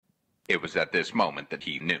It was at this moment that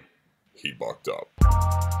he knew. He bucked up.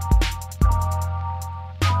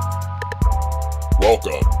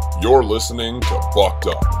 Welcome. You're listening to Bucked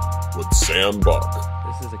Up with Sam Buck.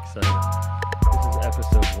 This is exciting. This is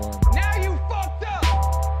episode 1. Now you fucked up!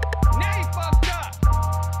 Now you fucked up!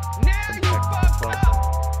 Now you fucked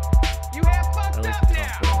up! You have fucked up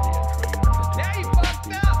now! Now you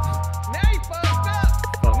fucked up! Now you fucked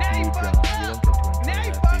up! Now you fucked up! Now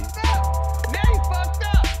you fucked up! Now you fucked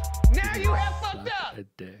up! Now you have fucked up! A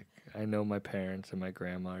dick. I know my parents and my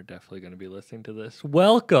grandma are definitely going to be listening to this.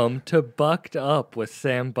 Welcome to Bucked Up with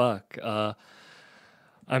Sam Buck.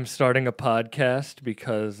 I'm starting a podcast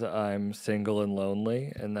because I'm single and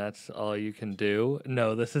lonely, and that's all you can do.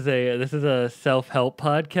 No, this is a self-help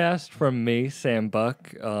podcast from me, Sam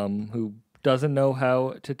Buck, who doesn't know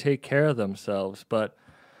how to take care of themselves. But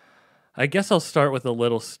I guess I'll start with a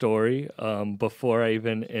little story before I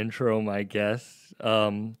even intro my guests.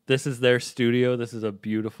 This is their studio. This is a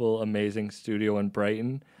beautiful, amazing studio in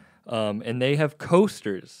Brighton, and they have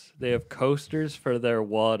coasters. They have coasters for their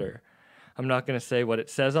water. I'm not going to say what it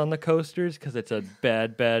says on the coasters because it's a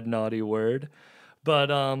bad, naughty word. But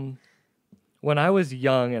when I was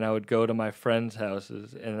young and I would go to my friends'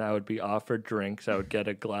 houses and I would be offered drinks, I would get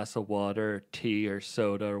a glass of water, or tea, or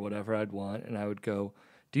soda, or whatever I'd want, and I would go,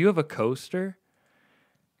 "Do you have a coaster?"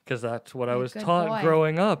 Because that's what I was taught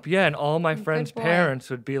growing up. Yeah, and all my friends' parents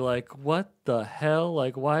would be like, "What the hell?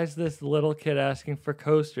 Like, why is this little kid asking for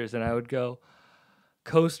coasters?" And I would go,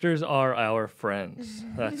 "Coasters are our friends."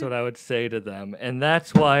 That's what I would say to them. And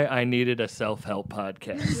that's why I needed a self-help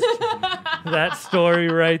podcast. That story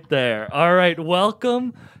right there. All right,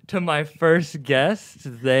 welcome to my first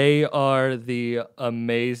guest. They are the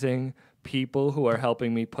amazing people who are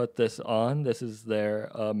helping me put this on. This is their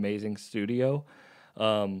amazing studio.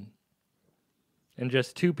 And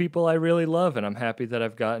just two people I really love, and I'm happy that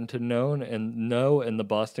I've gotten to know in the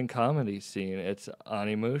Boston comedy scene. It's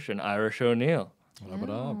Ani Moosh and Irish O'Neill. What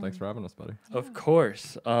up? Thanks for having us, buddy. Of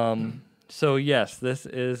course. So yes, this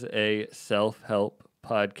is a self-help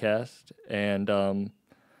podcast, and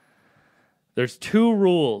there's two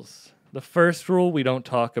rules. The first rule we don't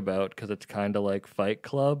talk about because it's kind of like Fight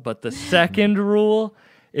Club, but the second rule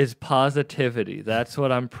is positivity. That's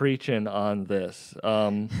what I'm preaching on this.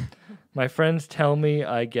 My friends tell me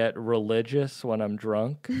I get religious when I'm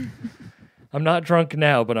drunk. I'm not drunk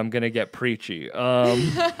now, but I'm gonna get preachy.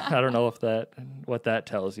 I don't know what that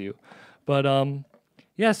tells you, but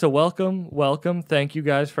yeah. So welcome. Thank you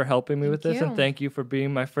guys for helping me with this, and thank you for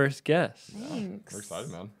being my first guest. Thanks. We're excited,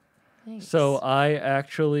 man. Thanks. So I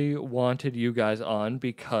actually wanted you guys on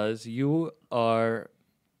because you are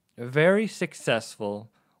very successful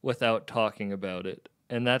without talking about it.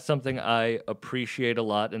 And that's something I appreciate a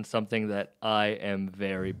lot and something that I am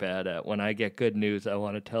very bad at. When I get good news, I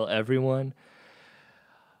want to tell everyone.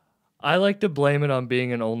 I like to blame it on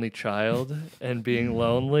being an only child and being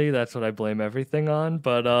lonely. That's what I blame everything on.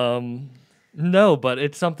 But no, but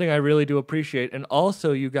it's something I really do appreciate. And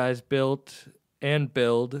also you guys built and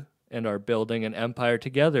build and are building an empire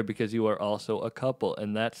together because you are also a couple.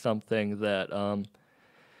 And that's something that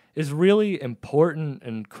is really important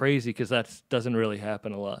and crazy because that doesn't really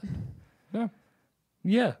happen a lot.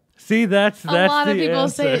 Yeah. See, that's a lot of people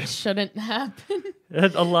answer. say it shouldn't happen.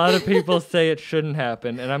 A lot of people say it shouldn't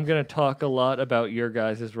happen, and I'm going to talk a lot about your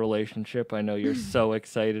guys' relationship. I know you're so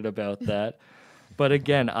excited about that. But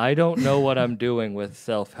again, I don't know what I'm doing with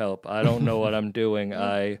self-help. I don't know what I'm doing.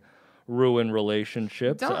 I ruin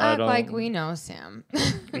relationships. Don't act like we know, Sam.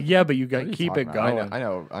 Yeah, but you got to keep it going. I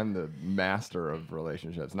know. I'm the master of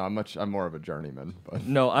relationships. Not much. I'm more of a journeyman. But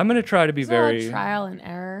No, I'm going to try to be It's very... all trial and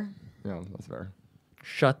error. yeah, that's fair.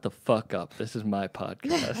 Shut the fuck up. This is my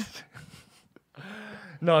podcast.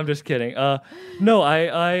 No, I'm just kidding. No,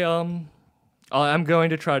 I'm going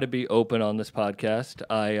to try to be open on this podcast.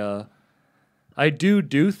 I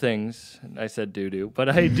do things. I said do, but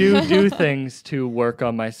I do things to work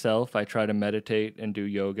on myself. I try to meditate and do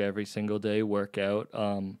yoga every single day, work out.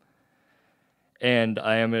 And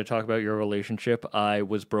I am going to talk about your relationship I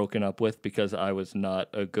was broken up with because I was not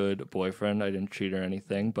a good boyfriend. I didn't cheat or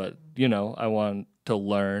anything, but, I want to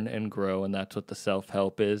learn and grow, and that's what the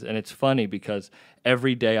self-help is. And it's funny because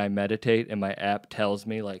every day I meditate, and my app tells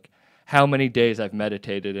me, like, how many days I've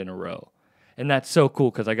meditated in a row. And that's so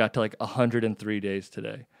cool because I got to, 103 days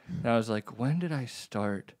today. And I was like, when did I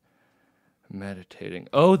start meditating?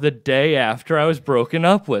 Oh, the day after I was broken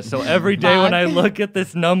up with. So every day when I look at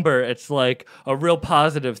this number, it's like a real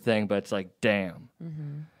positive thing, but it's like, damn.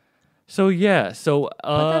 Mm-hmm. So yeah, but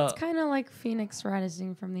that's kind of like Phoenix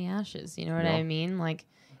rising from the ashes. You know what I mean? Like,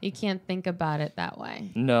 you can't think about it that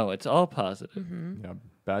way. No, it's all positive. Mm-hmm. Yeah.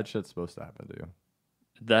 Bad shit's supposed to happen to you.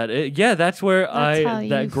 That's where That's how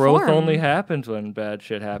that you growth only form. happens when bad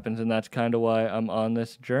shit happens, and that's kind of why I'm on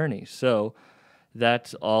this journey. So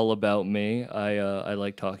that's all about me. I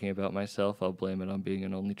like talking about myself. I'll blame it on being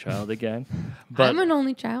an only child again. But I'm an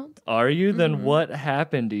only child. are you? Then what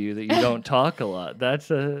happened to you that you don't talk a lot?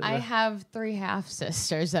 That's I have 3 half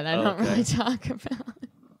sisters that I don't Okay. really talk about.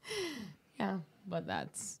 Yeah, but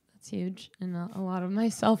that's huge, and a lot of my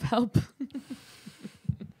self help.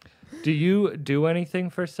 Do you do anything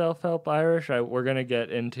for self-help, Irish? We're gonna get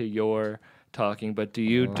into your talking, but do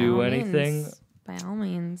you do anything? By all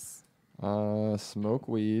means. Smoke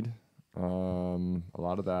weed. A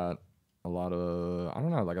lot of that. A lot of, I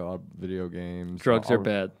don't know, like a lot of video games. Drugs I'll- are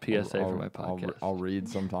bad. PSA I'll- for my I'll- podcast. I'll read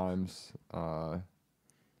sometimes.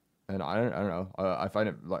 And I don't know. I find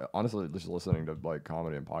it, like, honestly, just listening to like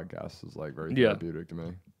comedy and podcasts is like very Yeah. therapeutic to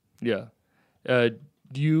me. Yeah.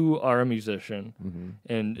 You are a musician,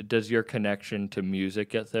 and does your connection to music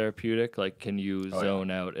get therapeutic? Like, can you Oh, yeah.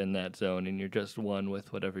 zone out in that zone and you're just one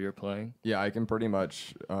with whatever you're playing? Yeah, I can pretty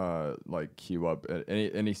much like queue up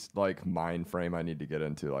any like mind frame I need to get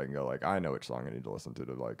into. Like, and go like, I know which song I need to listen to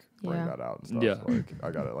like bring Yeah. that out and stuff. Yeah. Like,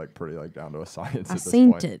 I got it like pretty like down to a science. I at this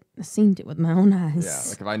seen point. it. I seen it with my own eyes. Yeah,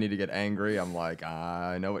 like if I need to get angry, I'm like,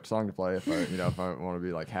 I know which song to play. If I, if I want to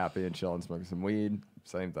be like happy and chill and smoking some weed,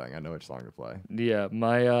 same thing. I know which song to play. Yeah,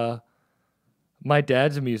 my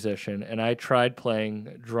dad's a musician, and I tried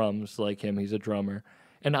playing drums like him. He's a drummer,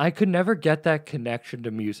 and I could never get that connection to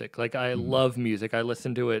music. Like, I love music. I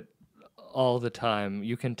listen to it all the time.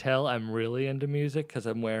 You can tell I'm really into music because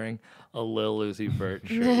I'm wearing a Lil Uzi Vert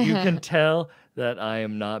shirt. You can tell that I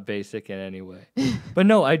am not basic in any way. But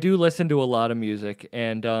no, I do listen to a lot of music,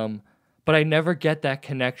 and but I never get that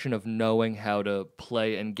connection of knowing how to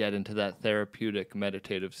play and get into that therapeutic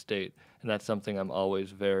meditative state. And that's something I'm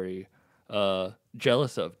always very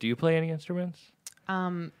jealous of. Do you play any instruments?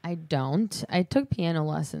 I don't. I took piano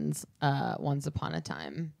lessons once upon a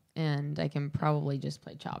time, and I can probably just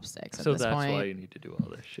play chopsticks at So this that's point. why you need to do all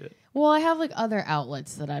this shit. Well, I have like other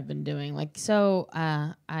outlets that I've been doing. Like, so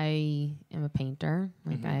I am a painter.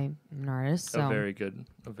 Like, I'm an artist. So A very good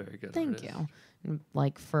thank artist. you.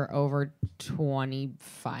 Like for over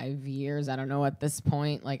 25 years, I don't know at this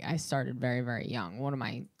point. Like, I started very, very young. One of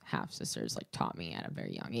my half sisters like taught me at a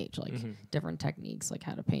very young age, like different techniques, like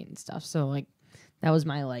how to paint and stuff. So like that was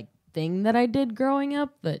my like thing that I did growing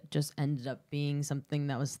up that just ended up being something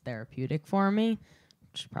that was therapeutic for me,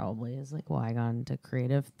 which probably is like why I got into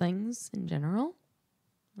creative things in general.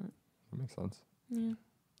 That makes sense.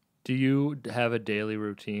 Do you have a daily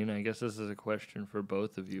routine? I guess this is a question for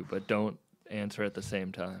both of you, but don't answer at the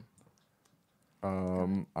same time.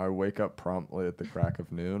 I wake up promptly at the crack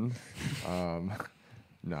of noon.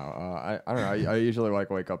 No, I don't know. I usually like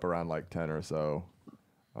wake up around like 10 or so.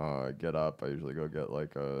 Get up. I usually go get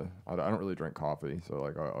like I don't really drink coffee, so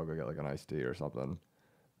like I'll go get like an iced tea or something.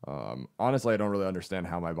 Honestly, I don't really understand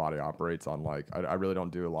how my body operates on like I really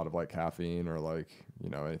don't do a lot of like caffeine or like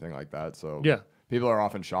anything like that. So Yeah. people are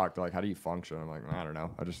often shocked. They're like, how do you function? I'm like, I don't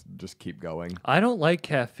know. I just keep going. I don't like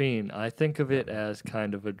caffeine. I think of it as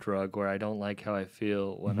kind of a drug where I don't like how I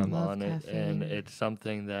feel when I'm Love on it. And caffeine. it's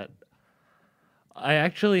something that I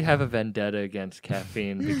actually have a vendetta against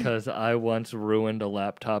caffeine because I once ruined a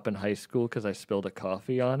laptop in high school because I spilled a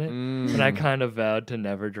coffee on it. And I kind of vowed to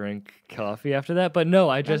never drink coffee after that. But no,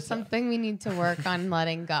 I That's just something we need to work on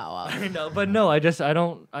letting go of. I know, but no, I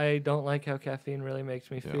don't like how caffeine really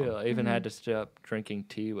makes me feel. I even had to stop drinking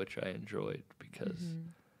tea, which I enjoyed because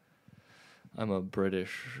I'm a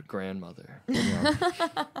British grandmother.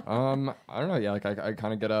 I don't know. Yeah, like I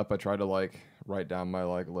kind of get up. I try to like write down my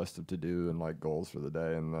like list of to do and like goals for the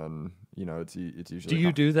day, and then it's usually. Do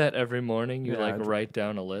you do that every morning? You Yeah, I try- write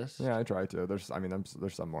down a list? Yeah, I try to. There's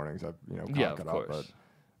some mornings I Yeah, cock of it up, course.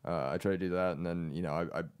 but I try to do that, and then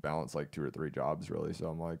I balance like 2 or 3 jobs really. So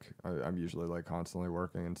I'm like I'm usually like constantly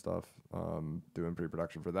working and stuff, doing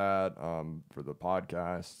pre-production for that, for the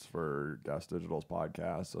podcasts, for Gas Digital's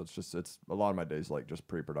podcast. So it's a lot of my days like just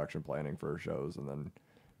pre-production planning for shows, and then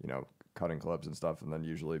cutting clips and stuff, and then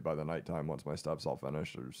usually by the nighttime once my stuff's all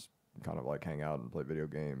finished, there's kind of like hang out and play video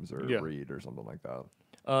games or Yeah. read or something like that.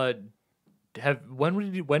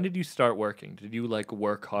 When did you start working? Did you like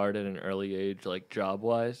work hard at an early age, like job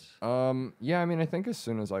wise? Yeah, I mean, I think as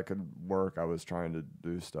soon as I could work, I was trying to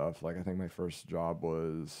do stuff. Like, I think my first job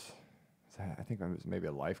was, I I think I was maybe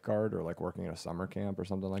a lifeguard or like working at a summer camp or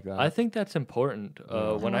something like that. I think that's important.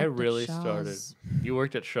 When I worked at really started, Shaw's. you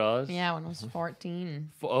worked at Shaw's. Yeah, when I was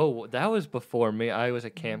 14. Oh, that was before me. I was a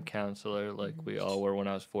camp counselor, like we all were when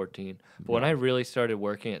I was 14. But when I really started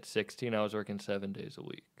working at 16, I was working 7 days a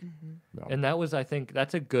week. Yeah. And that was, I think,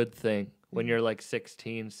 that's a good thing when you're like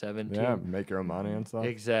 16, 17. Yeah, make your own money and stuff.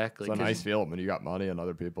 Exactly. It's a 'cause- nice feeling when you got money and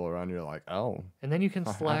other people around you are like, oh. And then you can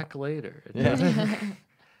slack later. Yeah.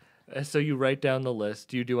 So you write down the list.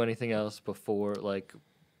 Do you do anything else before, like,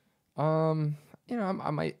 You know,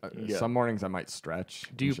 I might, Yeah. some mornings I might stretch. do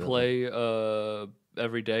and you shit. play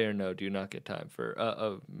every day or no? Do you not get time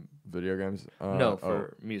for, Video games? no,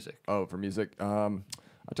 for music? For music. I'm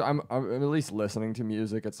at least listening to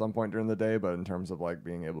music at some point during the day, but in terms of like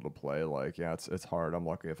being able to play, like, yeah, it's hard. I'm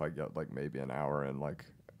lucky if I get like maybe an hour in like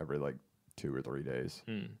every like 2 or 3 days.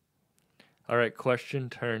 All right, question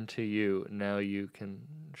turn to you. Now you can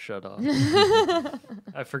shut off.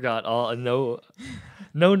 I forgot no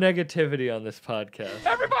negativity on this podcast.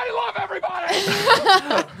 Everybody love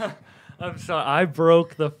everybody! I'm sorry. I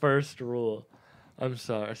broke the first rule. I'm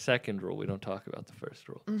sorry. Second rule. We don't talk about the first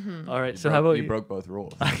rule. All right. So how about you broke both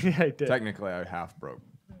rules. I did. Technically, I half broke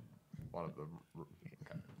one of the.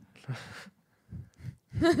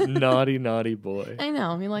 Naughty, naughty boy. I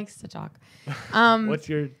know, he likes to talk. What's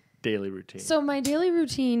your daily routine? So my daily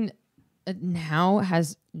routine now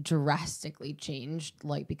has drastically changed,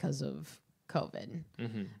 like because of COVID.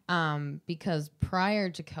 Because prior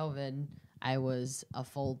to COVID, I was a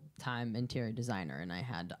full-time interior designer, and I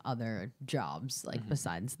had other jobs like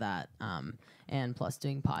besides that, and plus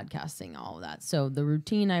doing podcasting, all of that. So the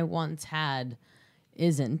routine I once had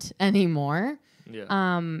isn't anymore. Yeah.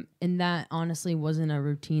 And that honestly wasn't a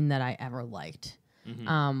routine that I ever liked.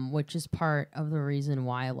 Which is part of the reason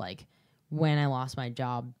why, like, when I lost my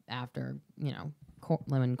job after, you know,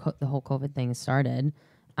 when the whole COVID thing started,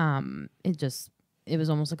 it was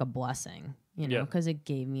almost like a blessing, you know, Yeah. because it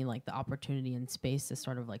gave me like the opportunity and space to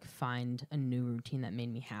sort of like find a new routine that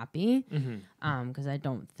made me happy. Because I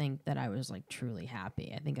don't think that I was like truly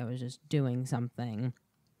happy. I think I was just doing something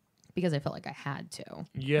because I felt like I had to.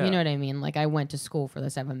 Yeah. You know what I mean? Like, I went to school for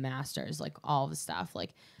this, I have a master's, like all the stuff.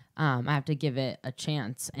 Like, I have to give it a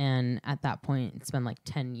chance. And at that point, it's been like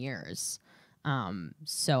 10 years.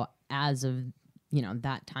 So as of, you know,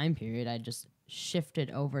 that time period, I just shifted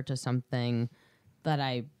over to something that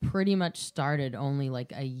I pretty much started only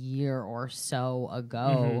like a year or so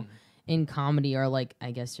ago in comedy, or like,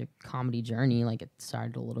 I guess your comedy journey, like it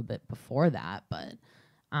started a little bit before that, but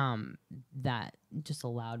that just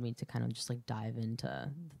allowed me to kind of just like dive into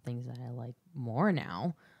the things that I like more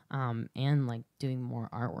now, and like doing more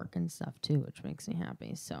artwork and stuff too, which makes me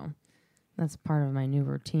happy. So that's part of my new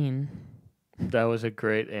routine. That was a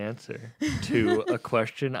great answer to a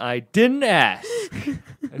question I didn't ask.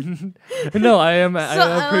 No, I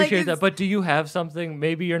appreciate that. But do you have something?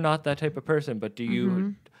 Maybe you're not that type of person, but do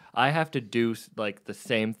you? I have to do like the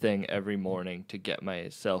same thing every morning to get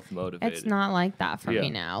myself motivated. It's not like that for Yeah. me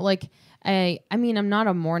now. Like, I mean, I'm not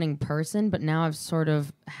a morning person, but now I've sort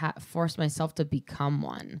of forced myself to become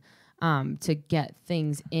one, to get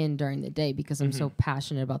things in during the day because I'm so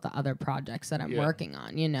passionate about the other projects that I'm working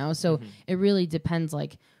on, you know? So it really depends,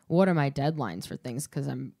 like, what are my deadlines for things? Because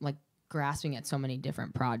I'm, like, grasping at so many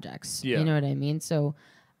different projects. Yeah. You know what I mean? So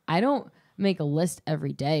I don't make a list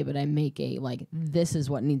every day, but I make a, like, this is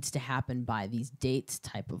what needs to happen by these dates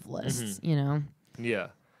type of lists, you know? Yeah.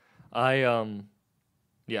 I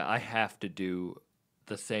have to do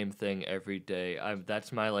the same thing every day.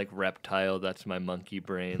 That's my like reptile, that's my monkey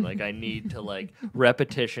brain. Like I need to like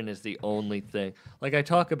repetition is the only thing. Like I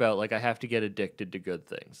talk about like I have to get addicted to good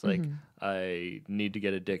things. Like I need to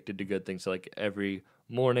get addicted to good things. So, like every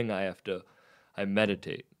morning I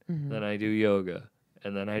meditate, then I do yoga,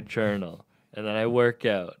 and then I journal, and then I work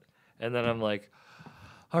out, and then I'm like,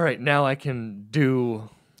 all right, now I can do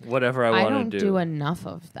whatever I want to don't do enough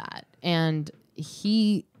of that, and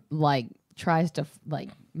he like tries to like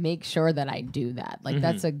make sure that I do that. Like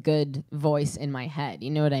that's a good voice in my head, you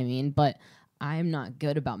know what I mean? But I'm not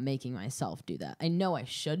good about making myself do that. I know I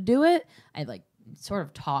should do it. I like sort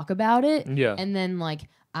of talk about it, Yeah. and then like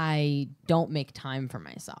I don't make time for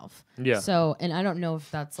myself. Yeah. So, and I don't know if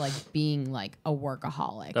that's like being like a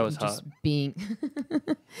workaholic. That was and just hot. being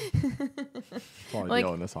Probably Like-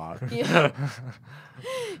 yelling this hot. yeah.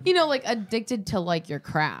 You know, like addicted to like your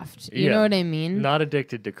craft. You Yeah. know what I mean? Not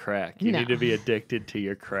addicted to crack. You No. need to be addicted to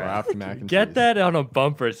your craft. Kraft mac and Get cheese. that on a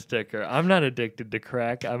bumper sticker. I'm not addicted to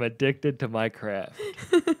crack. I'm addicted to my craft.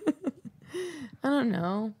 I don't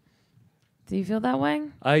know. Do you feel that way?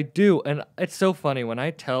 I do, and it's so funny when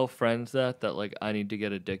I tell friends that like I need to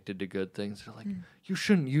get addicted to good things. They're like, "You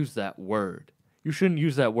shouldn't use that word. You shouldn't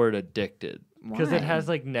use that word addicted because it Why? has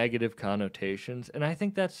like negative connotations." And I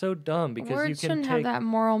think that's so dumb because Words you can shouldn't have take that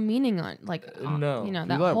moral meaning on, no. you know, If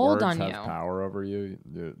that you let hold words on have you. power over you,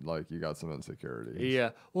 you got some insecurities. Yeah.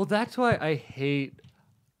 Well, that's why I hate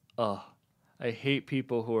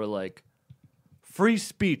people who are like, free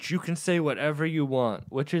speech, you can say whatever you want,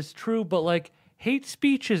 which is true, but like hate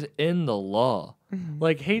speech is in the law.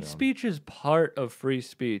 Like hate speech is part of free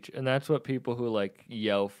speech, and that's what people who like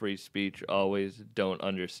yell free speech always don't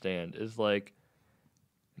understand is like,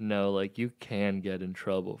 no, like you can get in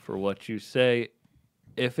trouble for what you say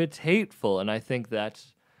if it's hateful, and I think that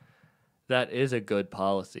is a good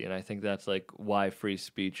policy, and I think that's like why free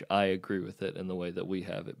speech, I agree with it in the way that we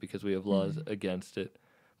have it, because we have laws against it.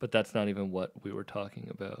 But that's not even what we were talking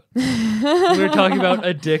about. We were talking about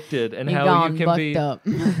addicted and You how gone you can bucked be. up.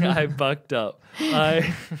 I bucked up.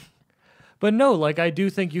 But no, like I do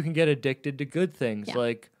think you can get addicted to good things. Yeah.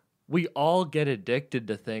 Like we all get addicted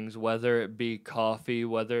to things, whether it be coffee,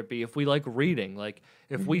 whether it be if we like reading. Like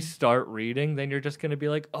if we start reading, then you're just gonna be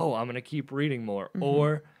like, oh, I'm gonna keep reading more.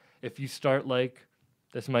 Or if you start like,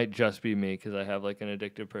 this might just be me because I have like an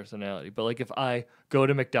addictive personality. But like if I go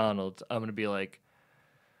to McDonald's, I'm gonna be like,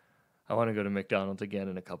 I want to go to McDonald's again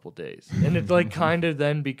in a couple days. And it like kind of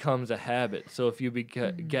then becomes a habit. So if you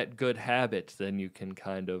get good habits, then you can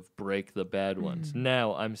kind of break the bad ones.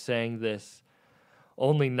 Now, I'm saying this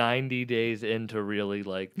only 90 days into really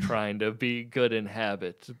like trying to be good in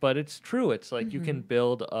habits, but it's true. It's like you can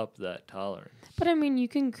build up that tolerance. But I mean, you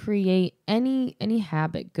can create any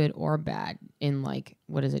habit, good or bad, in like,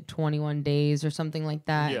 what is it, 21 days or something like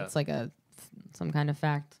that. Yeah. It's like some kind of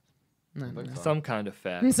fact. I don't know. Some kind of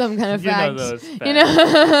fact. Some kind of You fact. know those facts. You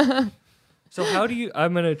know? So how do you,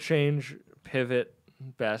 I'm going to pivot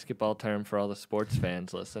basketball term for all the sports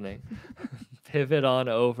fans listening. Pivot on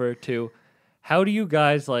over to how do you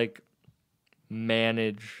guys like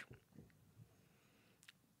manage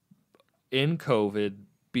in COVID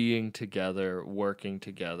being together, working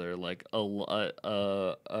together, like a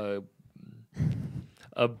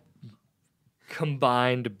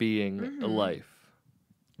combined being life?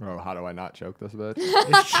 Oh, how do I not choke this bitch?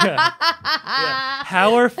 Yeah.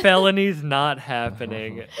 How are felonies not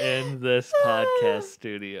happening in this podcast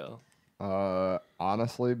studio?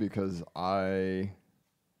 Honestly, because I'm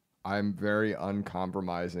very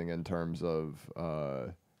uncompromising in terms of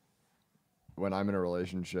when I'm in a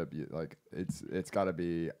relationship. Like it's got to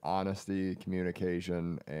be honesty,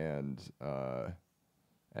 communication, and I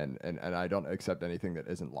don't accept anything that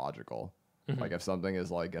isn't logical. Like if something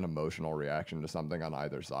is like an emotional reaction to something on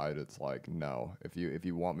either side, it's like, no. If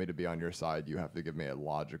you want me to be on your side, you have to give me a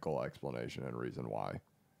logical explanation and reason why.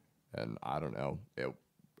 And I don't know, it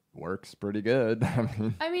works pretty good.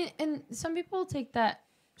 I mean, and some people take that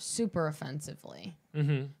super offensively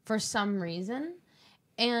for some reason,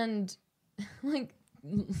 and like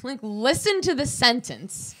listen to the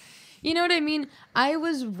sentence. You know what I mean? I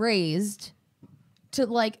was raised to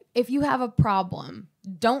like, if you have a problem,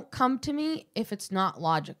 don't come to me if it's not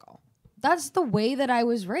logical. That's the way that I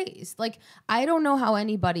was raised. Like, I don't know how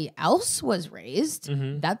anybody else was raised.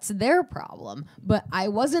 That's their problem. But I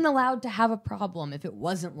wasn't allowed to have a problem if it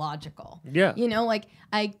wasn't logical. Yeah. You know, like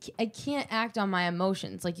I can't act on my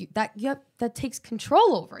emotions. Like that takes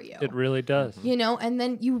control over you. It really does. You know, and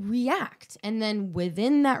then you react. And then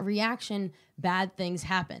within that reaction, bad things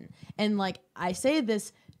happen. And like I say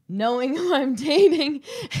this knowing who I'm dating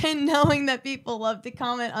and knowing that people love to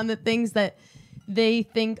comment on the things that they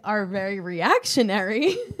think are very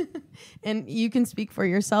reactionary. And you can speak for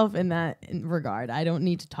yourself in that regard. I don't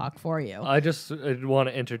need to talk for you. I want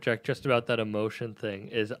to interject just about that emotion thing.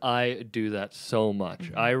 Is I do that so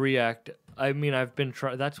much. I react. I mean, I've been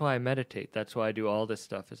trying. That's why I meditate. That's why I do all this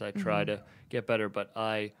stuff. Is I try to get better, but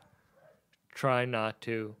I try not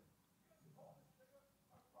to.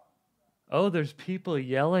 Oh, there's people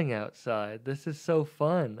yelling outside. This is so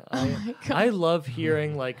fun. I love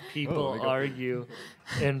hearing like people argue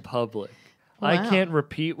in public. I Wow. can't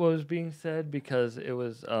repeat what was being said because it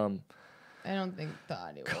was I don't think the audio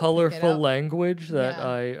will pick it colorful up. language that Yeah.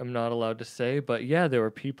 I am not allowed to say. But yeah, there were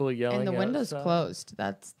people yelling. And the window's outside. closed.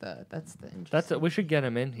 That's the interesting. We should get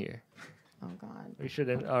him in here. Oh God. We should.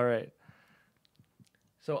 All right.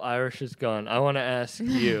 So Irish is gone. I want to ask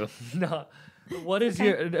you. No. What is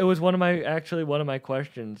your? It was one of my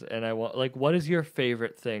questions, and I want what is your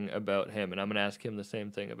favorite thing about him? And I'm gonna ask him the same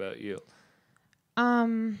thing about you.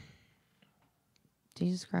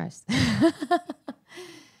 Jesus Christ.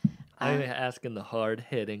 I'm asking the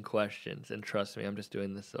hard-hitting questions, and trust me, I'm just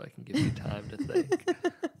doing this so I can give you time to think.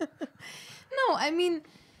 No, I mean,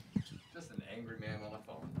 Just an angry man on a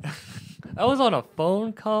phone. I was on a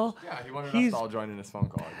phone call. Yeah, he wanted He's us to all join in his phone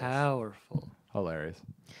call. I guess. Powerful. Hilarious.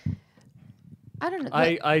 I don't know.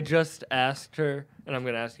 like- I just asked her, and I'm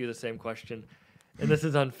going to ask you the same question. And this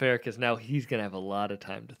is unfair because now he's going to have a lot of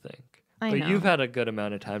time to think. I But know. you've had a good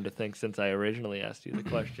amount of time to think since I originally asked you the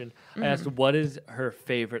question. I asked, Mm-hmm. what is her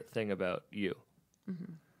favorite thing about you?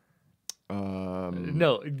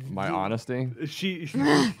 No. My honesty. She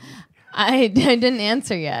I didn't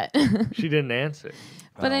answer yet. she didn't answer.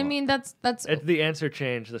 But I mean, that's The answer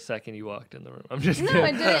changed the second you walked in the room. I'm just no,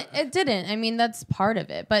 kidding. it didn't. It didn't. I mean, that's part of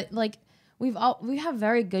it. But like, we have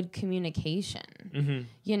very good communication,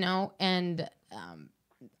 you know, and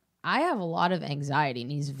I have a lot of anxiety,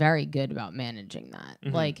 and he's very good about managing that.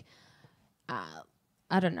 Like,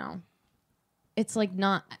 I don't know. It's like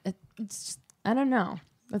not. It's just, I don't know.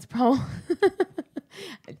 That's probably.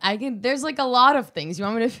 There's like a lot of things. You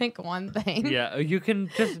want me to pick one thing? Yeah, you can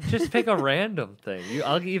just pick a random thing.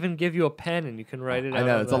 I'll even give you a pen and you can write it out. I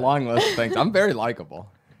know on it's a the- long list of things. I'm very likable.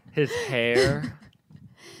 His hair,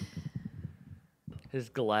 his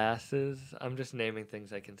glasses. I'm just naming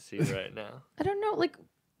things I can see right now. I don't know. Like,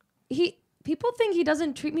 people think he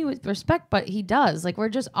doesn't treat me with respect, but he does. Like, we're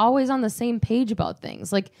just always on the same page about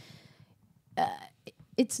things. Like,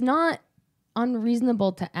 it's not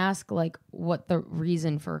unreasonable to ask like what the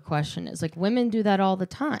reason for a question is. Like, women do that all the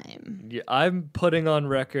time. Yeah, I'm putting on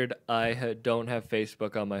record I don't have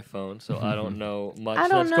Facebook on my phone, so I don't know much I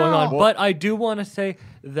don't that's going on. know. But I do want to say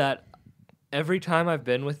that every time I've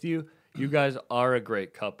been with you, you guys are a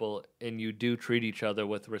great couple, and you do treat each other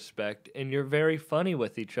with respect, and you're very funny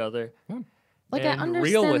with each other. Like, and I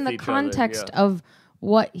real with understand the each other, context yeah. of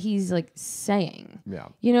what he's like saying. Yeah.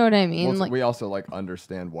 You know what I mean? Well, like, we also like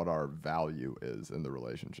understand what our value is in the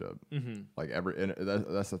relationship. Like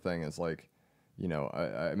that's the thing. Is like, you know,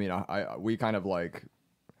 I mean, we kind of like,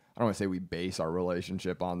 I don't want to say we base our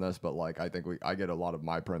relationship on this, but like I think I get a lot of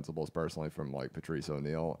my principles personally from like Patrice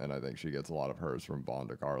O'Neill, and I think she gets a lot of hers from Vaughn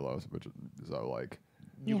DeCarlos, which is so like.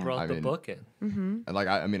 You Yeah. brought I the mean- book in. And like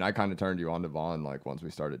I mean, I kind of turned you on to Vaughn like once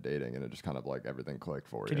we started dating, and it just kind of like everything clicked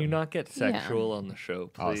for Can you. you not get sexual on the show,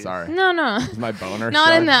 please? Oh, sorry. no, Is my boner not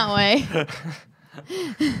stuck? in that way.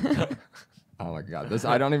 Oh my god, this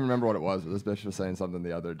I don't even remember what it was, but this bitch was saying something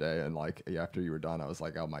the other day, and like after you were done, I was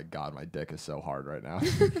like, oh my god, my dick is so hard right now.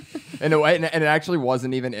 In a way, and it actually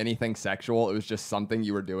wasn't even anything sexual. It was just something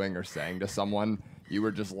you were doing or saying to someone. You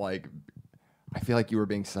were just like, I feel like you were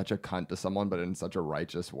being such a cunt to someone, but in such a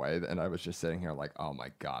righteous way. And I was just sitting here like, oh my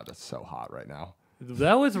god, that's so hot right now.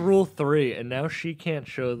 That was rule 3, and now she can't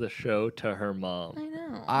show the show to her mom. I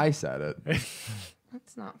know. I said it.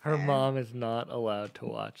 That's not Her fair. mom is not allowed to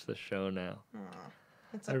watch the show now.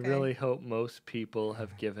 It's I okay. really hope most people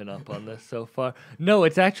have given up on this so far. No,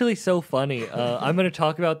 it's actually so funny. I'm going to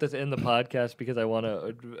talk about this in the podcast because I want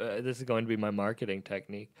to. This is going to be my marketing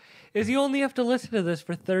technique. Is you only have to listen to this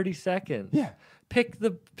for 30 seconds. Yeah. Pick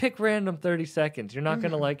random 30 seconds. You're not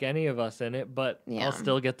going to like any of us in it, but Yeah. I'll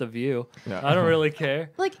still get the view. Yeah. I don't really care.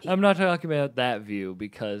 Like- I'm not talking about that view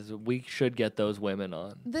because we should get those women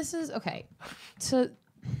on. This is okay. So,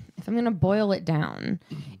 if I'm gonna boil it down,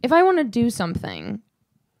 if I want to do something,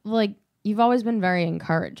 like, you've always been very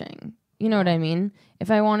encouraging. You know what I mean?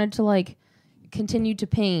 If I wanted to like continue to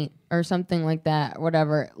paint or something like that,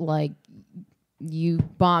 whatever, like, you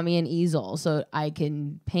bought me an easel so I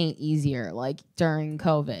can paint easier, like during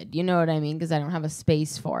COVID. You know what I mean? Because I don't have a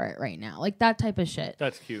space for it right now. Like, that type of shit.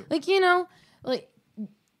 That's cute. Like, you know, like,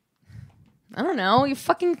 I don't know. You're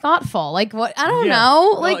fucking thoughtful. Like, what? I don't Yeah.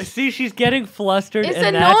 know. Oh, Like, see, she's getting flustered, it's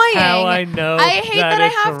and annoying. that's how I know. I hate that I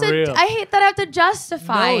it's have real. to. I hate that I have to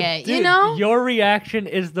justify No, it. dude, You know. your reaction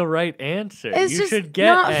is the right answer. It's you just should get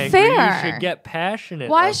not angry. You fair. should get passionate.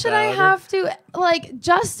 Why should I about it. have to like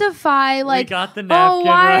justify like? got the oh, napkin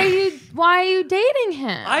right. why are you dating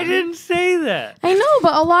him? I didn't say that. I know,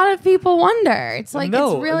 but a lot of people wonder. It's like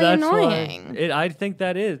no, it's really that's annoying. Why I think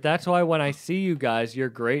that is. That's why when I see you guys, you're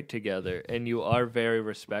great together, and you are very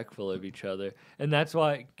respectful of each other. And that's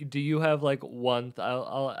why. Do you have like one?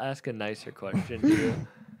 I'll ask a nicer question to you.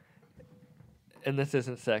 And this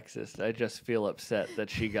isn't sexist. I just feel upset that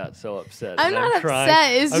she got so upset. I'm and not trying,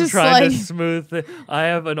 upset. It's I'm just trying to like- smooth it. I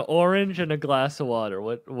have an orange and a glass of water.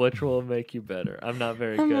 Which will make you better? I'm not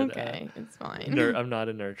very I'm good. okay. It's fine. I'm not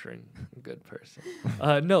a nurturing good person.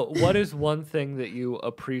 No, what is one thing that you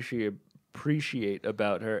appreciate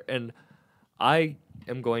about her? And I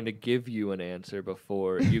am going to give you an answer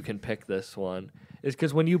before you can pick this one. Is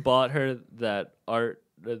because when you bought her that art,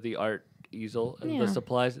 the art easel and Yeah. the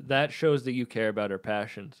supplies, that shows that you care about her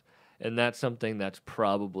passions. And that's something that's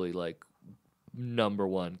probably like number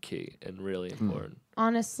one key and really important.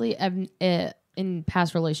 Honestly, in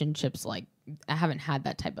past relationships, like I haven't had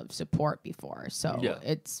that type of support before, so Yeah.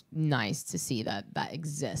 it's nice to see that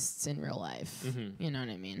exists in real life. Mm-hmm. You know what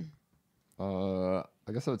I mean?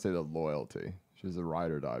 I guess I would say the loyalty. She's a ride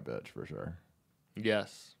or die bitch for sure.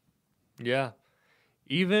 Yes. Yeah.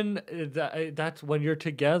 Even that's when you're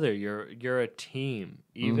together, you're a team.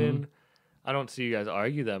 Even I don't see you guys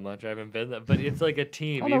argue that much. I haven't been that, but it's like a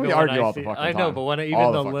team. Oh, no, even we when argue I all the see, fucking I know, time. but when I,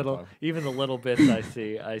 All the fucking time. even the little bits I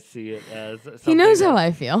see it as something He knows how that-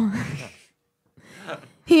 I feel.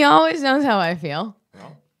 He always knows how I feel.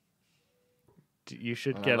 You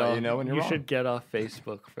should And get I'll let off. you know when you're wrong. should get off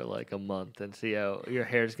Facebook for like a month and see how your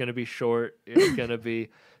hair's gonna be short. It's gonna be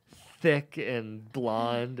thick and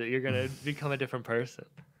blonde. You're gonna become a different person.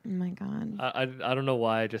 Oh my god. I don't know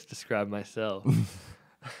why I just described myself.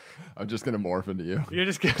 I'm just gonna morph into you. You're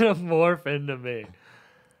just gonna morph into me.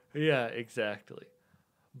 Yeah, exactly.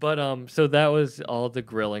 But so that was all the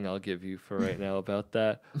grilling I'll give you for right now about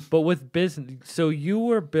that. But with business, so you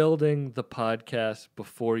were building the podcast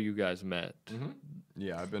before you guys met.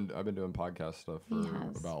 Yeah, I've been doing podcast stuff for He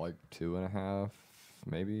has. about like 2.5,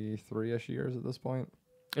 maybe 3-ish years at this point.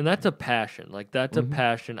 And that's a passion. Like that's a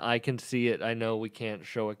passion. I can see it. I know we can't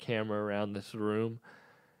show a camera around this room.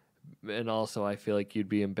 And also I feel like you'd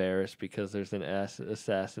be embarrassed because there's an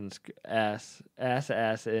Assassin's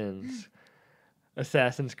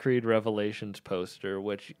Creed Revelations poster,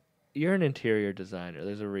 which you're an interior designer.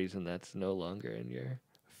 There's a reason that's no longer in your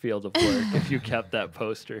field of work if you kept that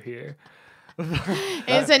poster here.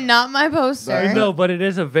 Is it not my poster? No, but it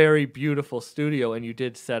is a very beautiful studio, and you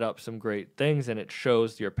did set up some great things, and it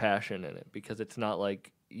shows your passion in it because it's not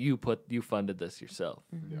like you funded this yourself.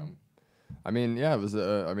 Yeah. I mean, yeah, it was.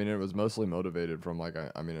 It was mostly motivated from like,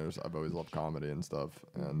 I've always loved comedy and stuff,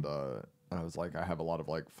 and I was like, I have a lot of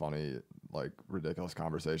like funny, like ridiculous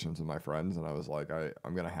conversations with my friends, and I was like,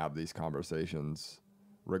 I'm gonna have these conversations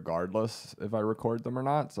regardless if I record them or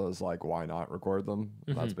not. So it's like, why not record them?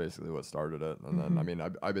 That's basically what started it. And then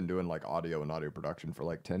I've been doing like audio and audio production for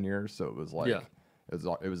like 10 years, so it was like. Yeah.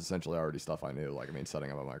 It was essentially already stuff I knew. Like,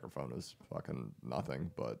 setting up a microphone is fucking nothing,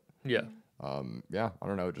 but Yeah. yeah, I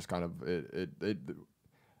don't know. It just kind of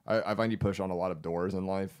I find you push on a lot of doors in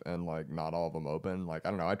life, and like not all of them open. Like, I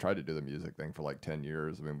don't know. I tried to do the music thing for like 10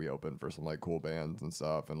 years. I mean, we opened for some like cool bands and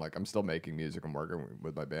stuff, and like I'm still making music and working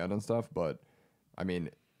with my band and stuff. But I mean,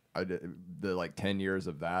 I did the like 10 years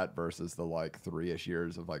of that versus the like 3-ish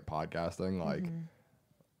years of like podcasting. Like,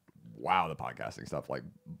 wow, the podcasting stuff like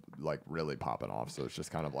really popping off. So it's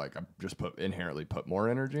just kind of like I just inherently put more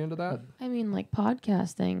energy into that. I mean, like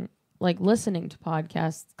podcasting, like listening to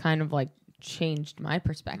podcasts kind of like changed my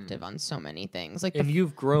perspective on so many things. Like, And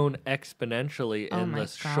you've grown exponentially Oh in my the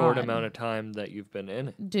short God. amount of time that you've been in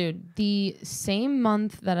it. dude, the same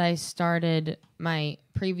month that I started my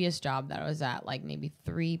previous job that I was at, like maybe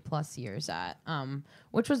 3+ years at,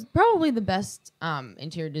 which was probably the best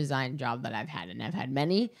interior design job that I've had, and I've had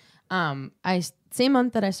many. Same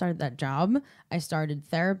month that I started that job, I started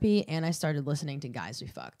therapy and I started listening to Guys We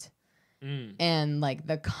Fucked. And like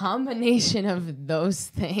the combination of those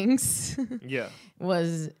things Yeah.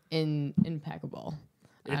 was impeccable.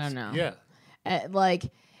 I don't know. Yeah.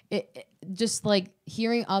 Like just like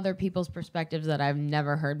hearing other people's perspectives that I've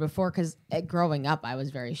never heard before, because growing up I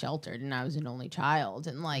was very sheltered and I was an only child,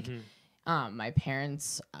 and like my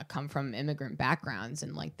parents come from immigrant backgrounds,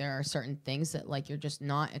 and like there are certain things that like you're just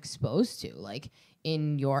not exposed to like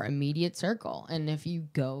in your immediate circle. And if you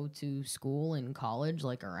go to school and college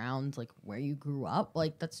like around like where you grew up,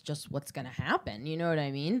 like that's just what's gonna happen, you know what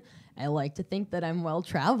I mean? I like to think that I'm well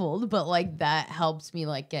traveled, but like that helps me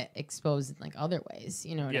like get exposed in like other ways,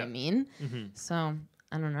 you know what Yeah. I mean? So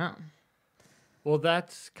I don't know. Well,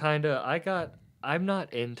 that's kind of I'm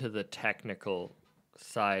not into the technical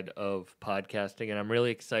side of podcasting, and I'm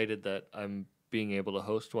really excited that I'm being able to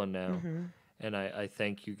host one now. And I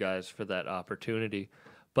thank you guys for that opportunity.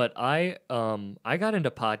 But I got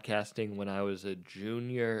into podcasting when I was a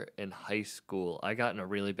junior in high school. I got in a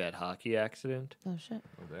really bad hockey accident. Oh shit.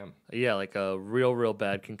 Oh, damn. Yeah, like a real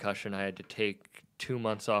bad concussion. I had to take 2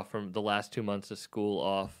 months off from the last 2 months of school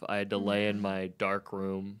off. I had to lay in my dark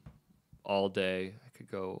room all day. I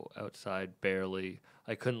could go outside barely.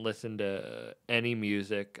 I couldn't listen to any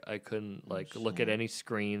music. I couldn't like look at any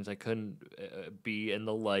screens. I couldn't be in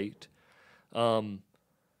the light.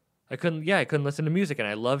 I couldn't listen to music, and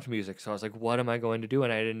I loved music. So I was like, what am I going to do?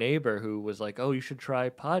 And I had a neighbor who was like, oh, you should try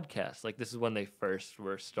podcasts. Like, this is when they first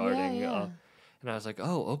were starting. Yeah. And I was like,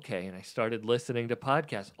 oh, okay. And I started listening to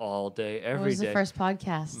podcasts all day, every day. What was the first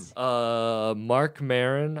podcast? Mark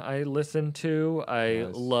Maron I listened to. I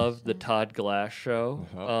Nice. loved the Todd Glass show.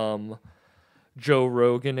 Uh-huh. Joe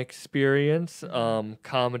Rogan Experience.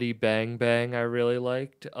 Comedy Bang Bang I really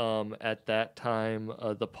liked. At that time,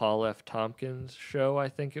 the Paul F. Tompkins show, I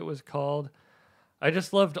think it was called. I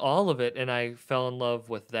just loved all of it, and I fell in love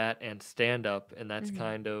with that and stand-up, and that's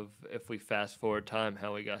kind of, if we fast forward time,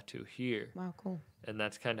 how we got to here. Wow, cool. And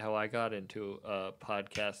that's kind of how I got into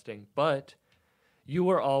podcasting. But you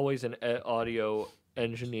were always an audio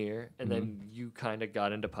engineer, and then you kind of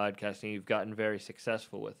got into podcasting. You've gotten very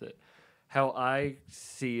successful with it. How I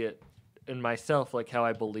see it in myself, like how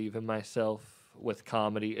I believe in myself with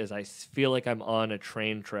comedy, is I feel like I'm on a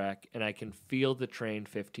train track, and I can feel the train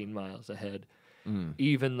 15 miles ahead.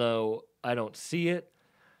 Even though I don't see it,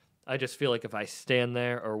 I just feel like if I stand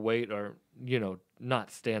there or wait or, not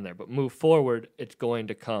stand there, but move forward, it's going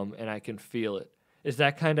to come and I can feel it. Is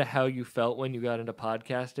that kind of how you felt when you got into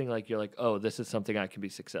podcasting? Like you're like, oh, this is something I can be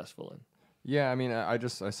successful in. Yeah, I mean, I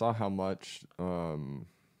saw how much,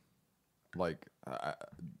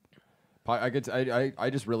 I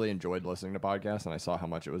just really enjoyed listening to podcasts, and I saw how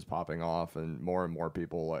much it was popping off, and more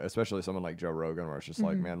people, especially someone like Joe Rogan, where it's just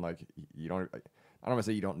like, man, like you don't. I don't want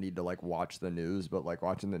to say you don't need to like watch the news, but like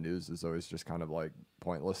watching the news is always just kind of like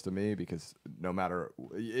pointless to me, because no matter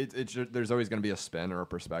there's always going to be a spin or a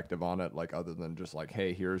perspective on it, like other than just like,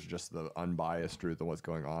 hey, here's just the unbiased truth of what's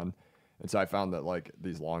going on. And so I found that like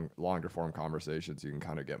these longer form conversations, you can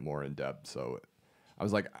kind of get more in depth. So I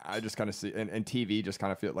was like, I just kind of see, and TV just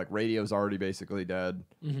kind of feel like radio's already basically dead.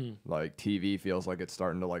 Like TV feels like it's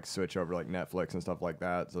starting to like switch over like Netflix and stuff like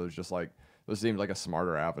that. So it's just like, this seemed like a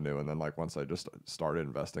smarter avenue. And then like once I just started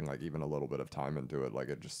investing like even a little bit of time into it, like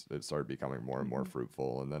it started becoming more and more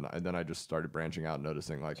fruitful. And then I just started branching out and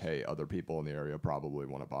noticing like, hey, other people in the area probably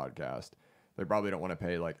want a podcast. They probably don't want to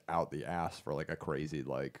pay like out the ass for like a crazy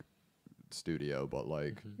like studio, but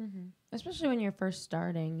like Especially when you're first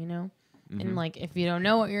starting, And like if you don't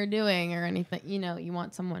know what you're doing or anything, you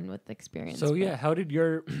want someone with experience. So yeah, how did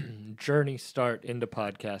your journey start into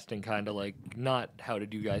podcasting? Kind of like, not how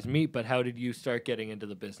did you guys meet, but how did you start getting into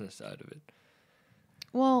the business side of it?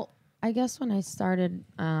 Well, I guess when I started,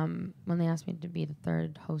 when they asked me to be the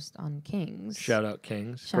third host on Kings. Shout out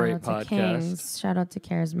Kings, Shout great out to podcast. Kings. Shout out to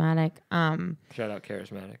Charismatic. Shout out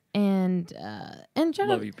Charismatic. And shout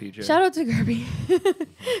Love out, you, PJ. Shout out to Kirby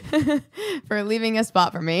for leaving a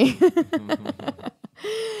spot for me.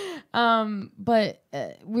 But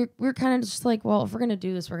we're kind of just like, well, if we're gonna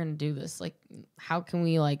do this, we're gonna do this. Like, how can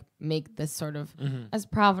we like make this sort of as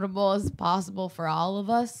profitable as possible for all of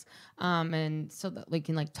us, and so that we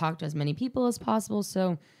can like talk to as many people as possible.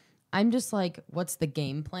 So I'm just like, what's the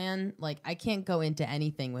game plan? Like, I can't go into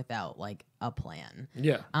anything without like a plan.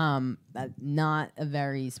 Yeah. Not a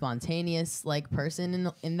very spontaneous like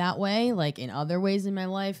person in that way. Like in other ways in my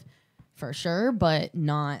life, for sure, but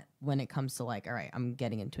not when it comes to like, all right, I'm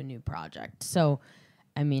getting into a new project. So,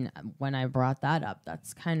 I mean, when I brought that up,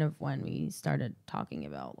 that's kind of when we started talking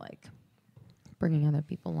about like bringing other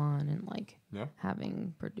people on and like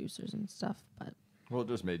having producers and stuff. But well, it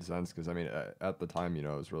just made sense because I mean, at the time, it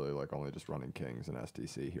was really like only just running Kings and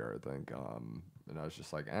STC here, I think, and I was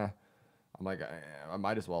just like, I'm like, I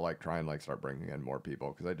might as well like try and like start bringing in more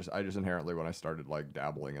people, because I just inherently, when I started like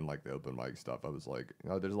dabbling in like the open mic stuff, I was like,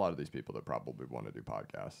 there's a lot of these people that probably want to do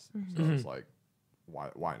podcasts, so it's like,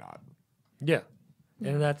 why not? Yeah.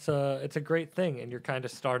 And that's it's a great thing, and you're kind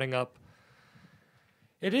of starting up.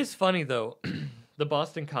 It is funny though. The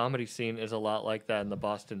Boston comedy scene is a lot like that in the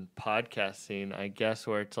Boston podcast scene, I guess,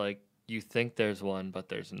 where it's like you think there's one, but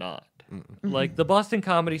there's not. Like the Boston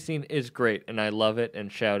comedy scene is great, and I love it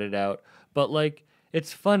and shout it out. But like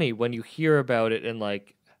it's funny when you hear about it in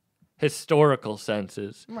like historical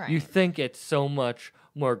senses. Right. You think it's so much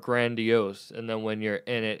more grandiose, and then when you're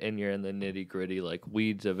in it and you're in the nitty gritty like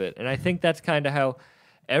weeds of it, and I think that's kind of how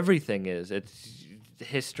everything is. It's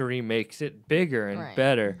history makes it bigger and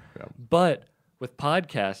better, but with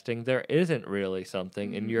podcasting, there isn't really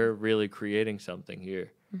something, and you're really creating something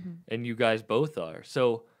here, and you guys both are.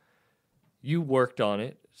 So you worked on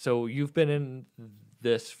it. So you've been in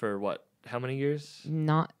this for what? How many years?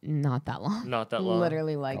 not that long. Not that long.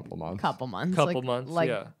 Literally like Couple months. Couple months. Couple months. Like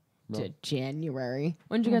Yeah. to January.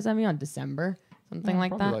 When did you guys have me on? December, something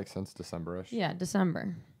like Probably that. like since December-ish. Yeah,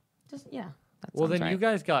 December. Just That Well, sounds then you right.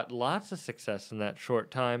 guys got lots of success in that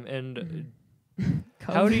short time, and COVID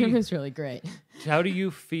how do you- was really great how do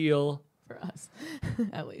you feel? for us,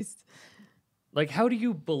 at least. like, how do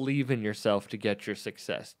you believe in yourself to get your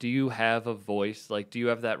success? Do you have a voice? Like, do you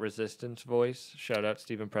have that resistance voice? Shout out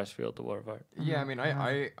Stephen Pressfield, The War of Art. Yeah, I mean,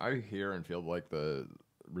 I hear and feel like the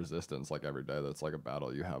resistance like every day. That's like a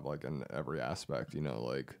battle you have like in every aspect. You know,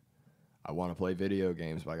 like I want to play video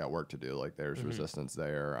games, but I got work to do. Like there's resistance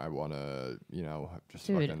there. I want to, you know, just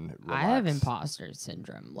Dude, fucking relax. I have imposter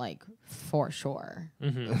syndrome, like for sure.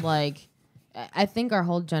 Like, I think our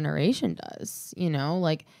whole generation does. You know,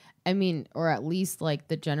 like. I mean, or at least like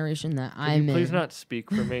the generation that I'm in. Please not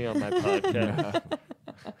speak for me on my podcast.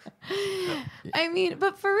 I mean,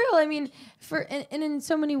 but for real, I mean, and in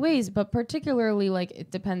so many ways, but particularly like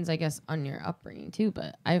it depends, I guess, on your upbringing too.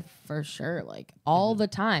 But I for sure like all the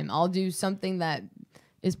time, I'll do something that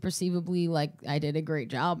is perceivably like I did a great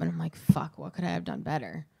job, and I'm like, fuck, what could I have done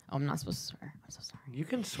better? Oh, I'm not supposed to swear. I'm so sorry. You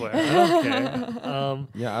can swear. I don't care.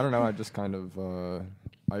 Yeah, I don't know. I just kind of,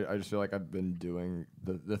 I just feel like I've been doing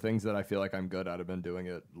the things that I feel like I'm good at. I've been doing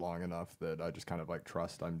it long enough that I just kind of like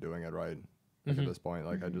trust I'm doing it right. Like at this point,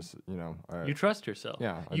 like I just, you know, You trust yourself.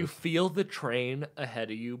 Yeah, I You just- feel the train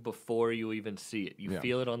ahead of you before you even see it. You Yeah.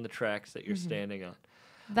 feel it on the tracks that you're standing on.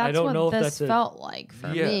 That's don't what know if this that's a- felt like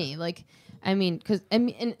for Yeah. me. Like, I mean, because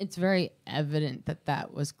and it's very evident that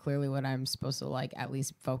that was clearly what I'm supposed to like at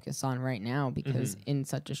least focus on right now because in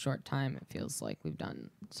such a short time it feels like we've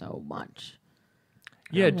done so much.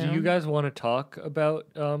 Yeah, You do know? you guys want to talk about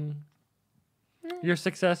your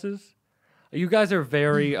successes? You guys are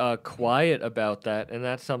very quiet about that, and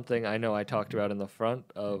that's something I know I talked about in the front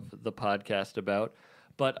of the podcast about,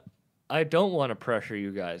 but I don't want to pressure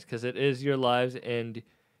you guys because it is your lives and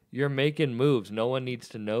you're making moves. No one needs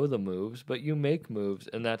to know the moves, but you make moves,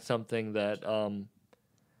 and that's something that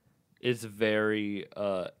is very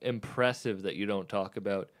impressive that you don't talk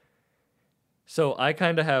about. So I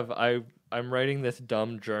kind of have I'm writing this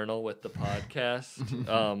dumb journal with the podcast.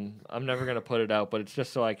 I'm never gonna put it out, but it's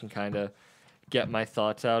just so I can kind of get my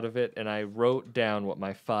thoughts out of it. And I wrote down what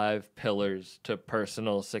my 5 pillars to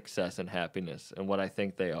personal success and happiness and what I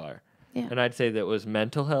think they are. Yeah. And I'd say that was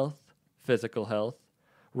mental health, physical health,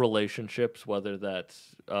 relationships, whether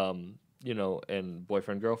that's you know, and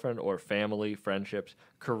boyfriend, girlfriend, or family, friendships,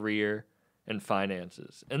 career, and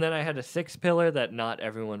finances. And then I had a 6th pillar that not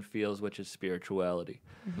everyone feels, which is spirituality,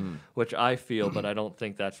 which I feel, but I don't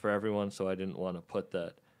think that's for everyone, so I didn't want to put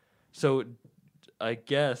that. So I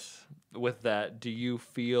guess with that, do you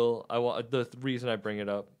feel, the reason I bring it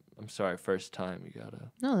up, I'm sorry, first time, you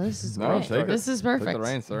gotta. No, this is No, great. take it. This is Take perfect. the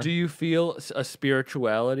reins, sir. Do you feel a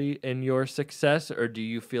spirituality in your success, or do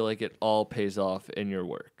you feel like it all pays off in your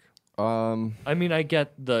work? I mean, I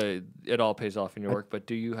get it all pays off in your work, but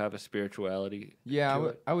do you have a spirituality? Yeah, to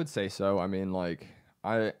it? I would say so. I mean, like,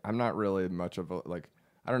 I'm not really much of a, like,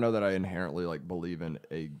 I don't know that I inherently, like, believe in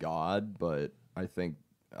a God, but I think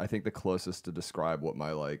the closest to describe what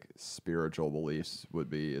my, like, spiritual beliefs would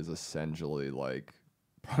be is essentially, like,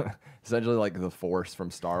 the Force from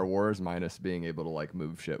Star Wars minus being able to, like,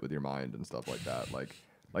 move shit with your mind and stuff like that.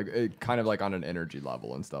 Like it kind of like on an energy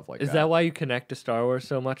level and stuff like that. Is that why you connect to Star Wars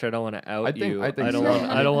so much? I don't want to out you. I think don't so. want.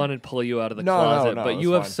 I don't want to pull you out of the No, closet. no, but that's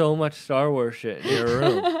you have fine. so much Star Wars shit in your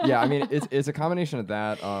room. Yeah, I mean, it's a combination of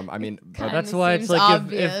that. I mean, Kinda That's why it's seems like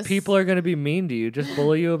obvious. if people are gonna be mean to you, just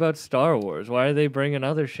bully you about Star Wars. Why are they bringing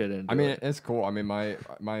other shit into I mean, it? it's cool. I mean,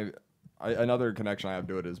 another connection I have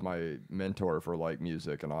to it is my mentor for like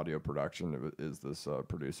music and audio production is this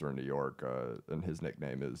producer in New York, and his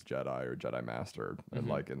nickname is Jedi or Jedi Master, and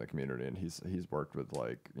like in the community, and he's worked with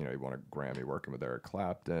like, you know, he won a Grammy working with Eric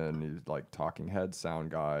Clapton. He's like Talking Heads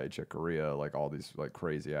sound guy, Chick Corea, like all these like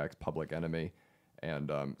crazy acts, Public Enemy.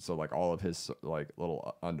 And so like all of his like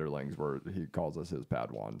little underlings he calls us his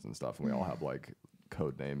Padawans and stuff, and we all have like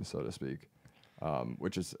code names, so to speak,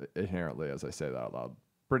 which is inherently, as I say that out loud,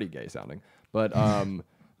 pretty gay sounding. But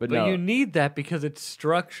But no, you need that because it's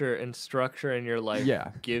structure, and structure in your life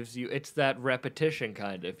Yeah. gives you. It's that repetition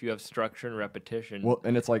kind of. If you have structure and repetition. well,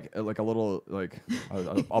 and it's like a little like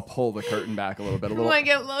I'll pull the curtain back a little bit. A little. Like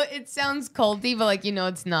it sounds culty, but like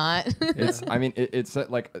it's not. It's I mean it's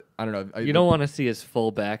like I don't know. you don't want to see his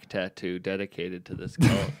full back tattoo dedicated to this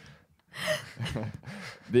cult.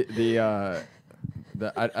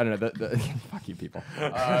 I don't know the fuck you people.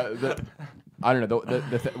 I don't know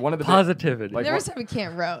one of the Positivity. like Never what- said we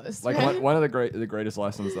can't roast. like right? one of the greatest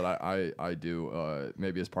lessons that I do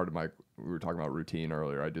maybe as part of my, we were talking about routine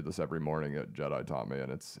earlier. I do this every morning at Jedi taught me,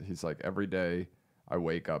 and he's like, every day I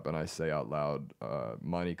wake up and I say out loud,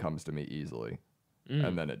 money comes to me easily,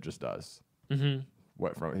 and then it just does.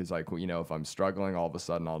 He's like, well, you know, if I'm struggling, all of a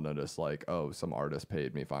sudden I'll notice like, oh, some artist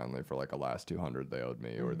paid me finally for like a last $200 they owed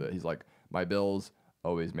me, or that he's like, my bills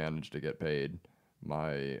always manage to get paid.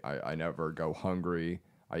 I never go hungry.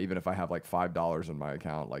 Even if I have like $5 in my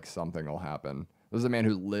account, like something will happen. This is a man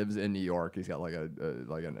who lives in New York. He's got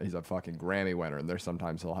he's a fucking Grammy winner, and there's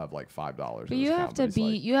sometimes he'll have like $5. But you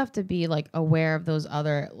have to be like aware of those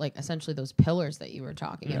other, like essentially those pillars that you were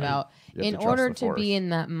talking about in order to be in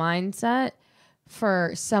that mindset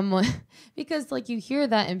for someone, because like you hear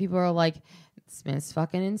that and people are like, this man's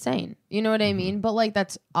fucking insane. You know what I mean? But like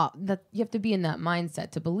that you have to be in that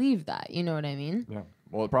mindset to believe that. You know what I mean? Yeah.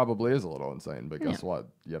 Well, it probably is a little insane, but guess what?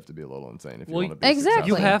 You have to be a little insane if you Well, want to be exactly.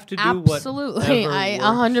 You have to do what Absolutely. I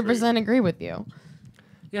 100% agree with you.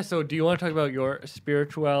 Yeah, so do you want to talk about your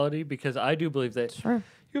spirituality? Because I do believe that Sure.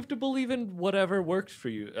 you have to believe in whatever works for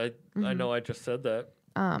you. I know I just said that,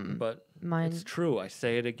 but it's true. I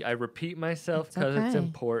say it again. I repeat myself because it's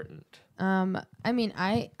important. I mean,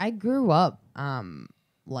 I grew up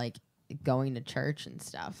like going to church and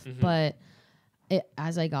stuff, but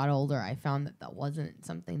as I got older, I found that wasn't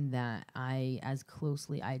something that I as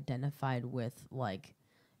closely identified with, like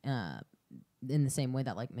in the same way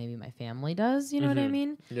that like maybe my family does. You know what I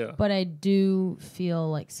mean? Yeah. But I do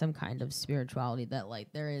feel like some kind of spirituality that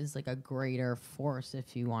like there is like a greater force,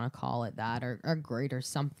 if you want to call it that, or greater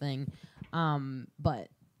something. But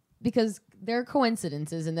because there are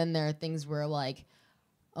coincidences, and then there are things where like,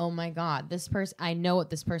 oh my God, this person, I know what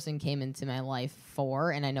this person came into my life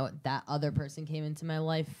for, and I know what that other person came into my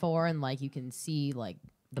life for, and like you can see like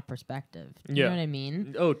the perspective. You know what I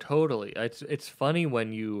mean? Oh, totally. It's funny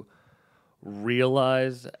when you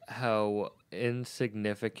realize how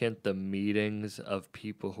insignificant the meetings of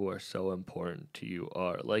people who are so important to you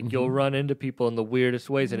are. Like you'll run into people in the weirdest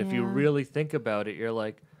ways, and if you really think about it, you're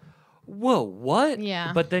like, whoa, what?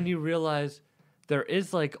 Yeah. But then you realize there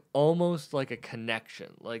is like almost like a connection.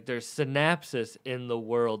 Like there's synapses in the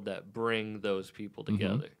world that bring those people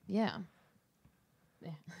together. Yeah.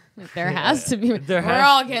 There has to be. There We're has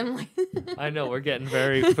all to getting like I know we're getting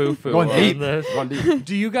very foo-foo Going on deep. this. Going deep.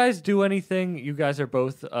 Do you guys do anything? You guys are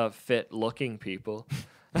both fit-looking people.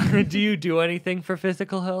 Do you do anything for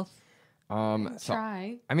physical health? So,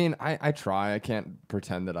 try. I mean, I try. I can't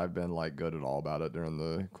pretend that I've been like good at all about it during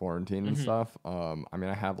the quarantine and stuff. I mean,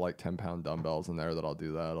 I have like 10-pound dumbbells in there that I'll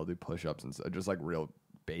do that. I'll do push-ups and just like real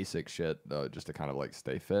basic shit just to kind of like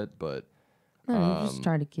stay fit. But No, you just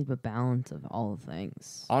try to keep a balance of all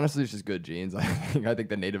things. honestly, it's just good genes. I think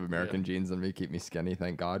the Native American genes in me keep me skinny.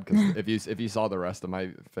 Thank God. Because if you saw the rest of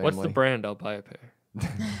my family, What's the brand? I'll buy a pair.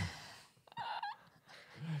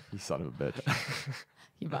 You son of a bitch.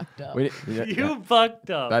 You fucked up. You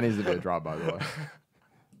fucked up. That needs to be a drop, by the way.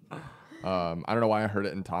 I don't know why I heard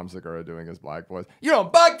it in Tom Segura doing his black voice. You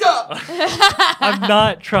don't bucked up. I'm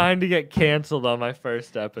not trying to get canceled on my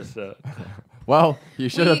first episode. Well, you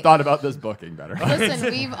should have thought about this booking better.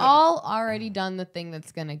 Listen, we've all already done the thing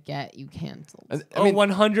that's gonna get you canceled. I mean,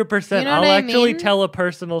 100%. You know I'll what I actually mean? tell a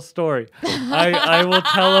personal story. I will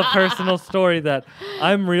tell a personal story that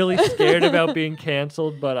I'm really scared about being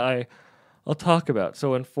canceled, but I'll talk about.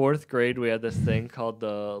 So in 4th grade, we had this thing called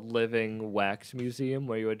the Living Wax Museum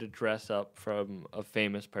where you had to dress up from a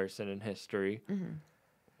famous person in history.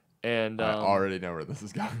 And I already know where this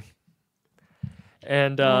is going.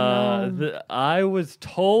 And I was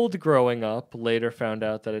told growing up, later found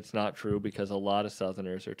out that it's not true because a lot of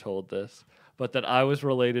Southerners are told this, but that I was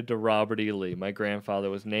related to Robert E. Lee. My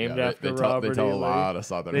grandfather was named after Robert E. Lee. They tell a lot of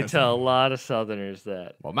Southerners. They tell a lot of Southerners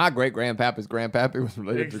that. Well, my great-grandpappy's grandpappy was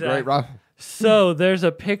related to Exactly. great Rob. So there's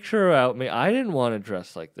a picture about me. I didn't want to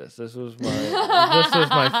dress like this. This was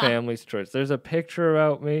my family's choice. There's a picture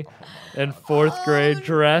about me in 4th grade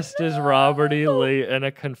dressed as Robert E. Lee in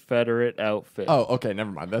a Confederate outfit. Oh, okay, never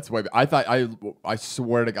mind. That's way. I thought I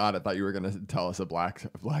swear to God, I thought you were gonna tell us a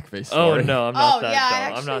blackface story. Oh no, I'm not Oh, that yeah, I dumb.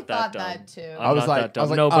 I'm actually not that thought dumb. that too. I'm not that dumb. I was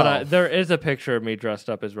like, No, but oh. there is a picture of me dressed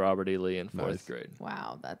up as Robert E. Lee in 4th Nice. grade.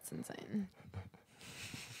 Wow, that's insane.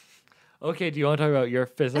 Okay, do you want to talk about your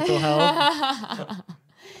physical health?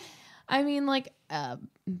 I mean, like, I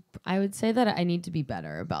would say that I need to be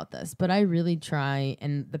better about this, but I really try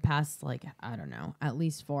in the past, like, I don't know, at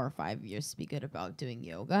least 4 or 5 years to be good about doing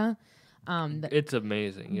yoga. It's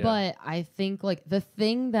amazing, yeah. But I think like the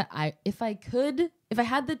thing that if I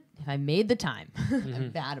made the time,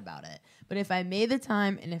 I'm bad about it. But if I made the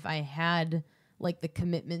time and if I had like the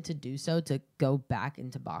commitment to do so, to go back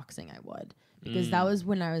into boxing, I would. Because that was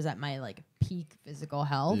when I was at my like peak physical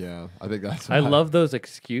health. Yeah, I think that's. I love those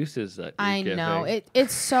excuses that you're I giving. know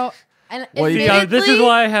it's so. And Well, you Yeah, this is admittedly,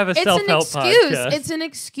 why I have a it's an self-help excuse. podcast. It's an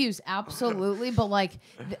excuse, absolutely. But like,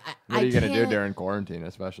 What are you gonna do can't- during quarantine,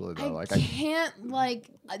 especially though? I can't like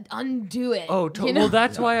undo it. Oh, you know? well,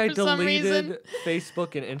 that's why I For some reason. deleted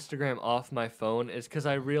Facebook and Instagram off my phone, is because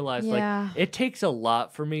I realized Yeah. like it takes a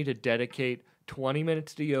lot for me to dedicate 20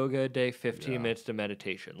 minutes to yoga a day, 15 Yeah. minutes to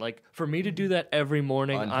meditation. Like for me to do that every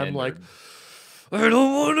morning, I'm like, Unhindered. I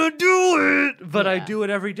don't want to do it, but I Yeah. do it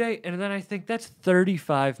every day. And then I think that's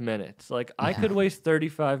 35 minutes. Like I could waste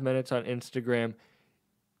 35 minutes on Instagram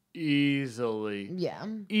easily. Yeah.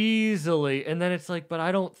 Easily. And then it's like, but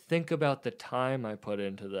I don't think about the time I put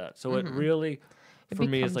into that. So it really, It for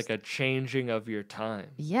me, is becomes- like a changing of your time.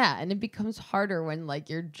 Yeah, and it becomes harder when like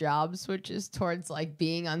your job switches towards like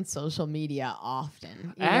being on social media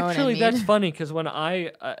often. You know what I Actually, that's mean? funny because when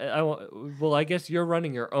well, I guess you're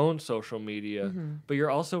running your own social media, Mm-hmm. but you're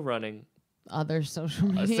also running Other social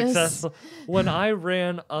a media. successful. When I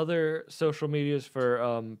ran other social medias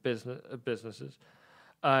for businesses,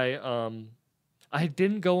 I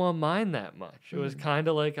didn't go on mine that much. It was kind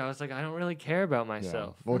of like I was like, I don't really care about Yeah.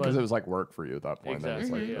 myself. Well, because but- it was like work for you at that point. Then it's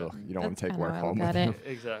like, Exactly, yeah. ugh, you don't want That's to take kinda work how I home look with at you. it.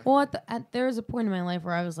 exactly. Well, there was a point in my life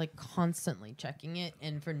where I was like constantly checking it,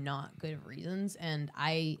 and for not good reasons. And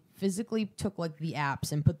I physically took like the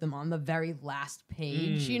apps and put them on the very last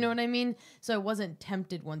page. You know what I mean? So I wasn't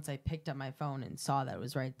tempted once I picked up my phone and saw that it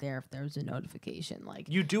was right there if there was a notification. Like,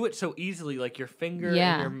 You do it so easily, like your finger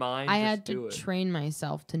yeah, and your mind. I just had do to it. train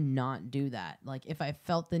myself to not do that. Like, if I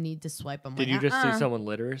felt the need to swipe, I'm Did like, you just see "Uh-uh." someone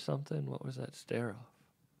litter or something? What was that stare off?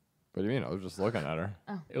 What do you mean? I was just looking at her.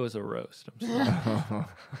 It was a roast. I'm sorry.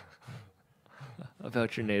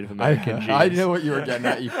 About your Native American genes. I knew what you were getting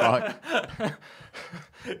at, you fuck.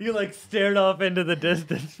 You like stared off into the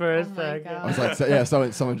distance for a Oh my second. God. I was like, yeah,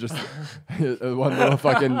 someone just one little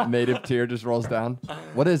fucking native tear just rolls down.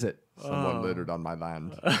 What is it? Someone littered on my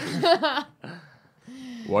land.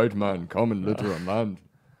 White man, come and litter on land.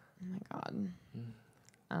 Oh my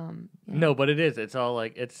god. No, but it is. It's all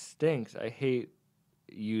like it stinks. I hate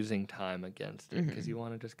using time against it because you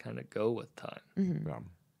want to just kind of go with time. Yeah.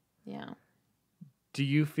 Yeah. So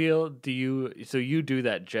you do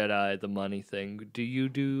that Jedi, the money thing. Do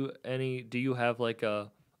you have like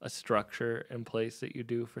a structure in place that you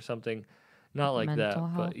do for something? Not like Mental that,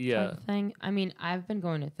 health but yeah. type thing. I mean, I've been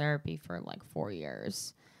going to therapy for like 4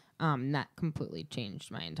 years. That completely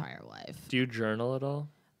changed my entire life. Do you journal at all?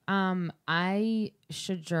 I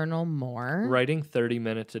should journal more. Writing 30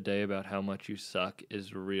 minutes a day about how much you suck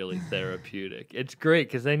is really therapeutic. It's great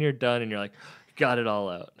because then you're done and you're like, got it all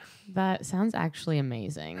out. That sounds actually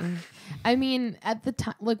amazing. I mean, at the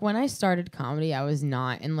time, like when I started comedy, I was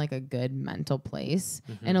not in like a good mental place.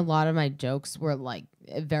 And a lot of my jokes were like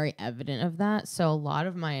very evident of that. So a lot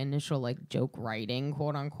of my initial like joke writing,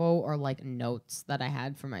 quote unquote, or like notes that I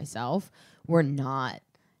had for myself were not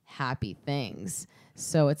happy things.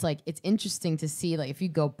 So it's like it's interesting to see like if you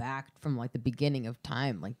go back from like the beginning of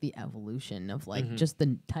time, like the evolution of like just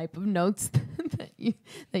the type of notes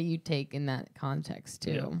that you take in that context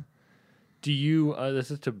too. Yeah. Do you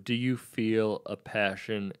do you feel a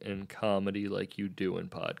passion in comedy like you do in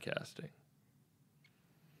podcasting?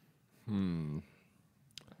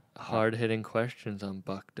 Hard hitting questions on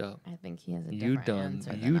Bucked Up. I think he has a You different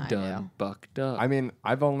answer you than I done do. Bucked Up. I mean,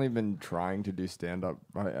 I've only been trying to do stand up.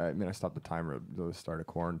 I mean, I stopped the timer at the start of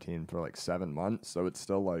quarantine for like 7 months, so it's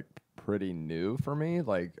still like pretty new for me.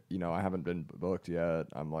 Like, you know, I haven't been booked yet.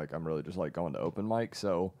 I'm really just like going to open mic,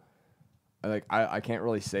 so I can't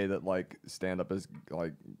really say that like stand up has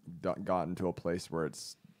like gotten to a place where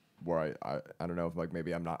it's where I don't know if like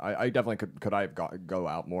maybe I'm not. I definitely could I have go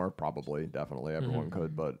out more? Probably, definitely, everyone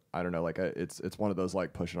could, but I don't know. Like it's one of those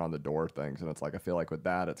like pushing on the door things, and it's like I feel like with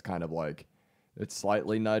that, it's kind of like it's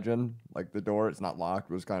slightly nudging like the door. It's not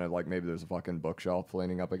locked. It was kind of like maybe there's a fucking bookshelf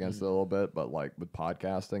leaning up against it a little bit, but like with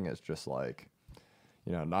podcasting, it's just like,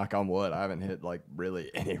 you know, knock on wood, I haven't hit like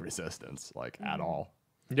really any resistance like at all.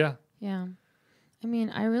 yeah. Yeah. I mean,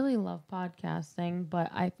 I really love podcasting, but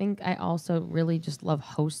I think I also really just love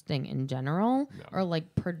hosting in general or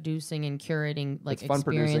like producing and curating like It's fun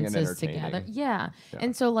producing and experiences together. entertaining. Yeah. Yeah.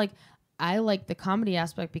 And so like I like the comedy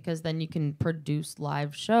aspect because then you can produce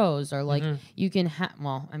live shows or like you can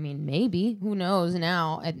well, I mean, maybe, who knows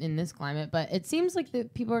now in this climate, but it seems like the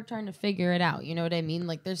people are trying to figure it out. You know what I mean?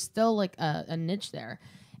 Like there's still like a niche there.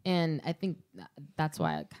 And I think that's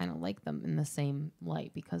why I kind of like them in the same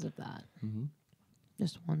light because of that.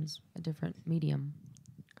 Just one's a different medium.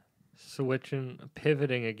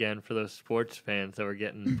 Pivoting again for those sports fans that were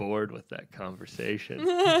getting bored with that conversation.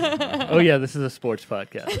 Oh yeah, this is a sports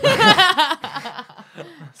podcast.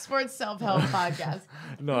 Sports self-help podcast.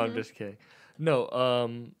 No, I'm just kidding.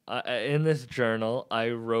 No, in this journal, I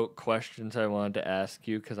wrote questions I wanted to ask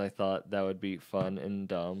you because I thought that would be fun and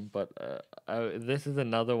dumb. But this is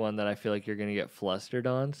another one that I feel like you're going to get flustered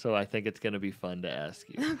on, so I think it's going to be fun to ask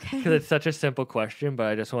you. Okay. Because it's such a simple question, but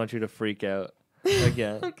I just want you to freak out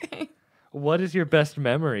again. Okay. What is your best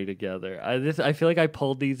memory together? I feel like I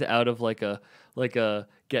pulled these out of like a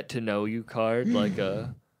get to know you card, like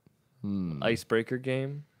a icebreaker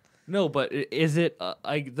game. No, but is it?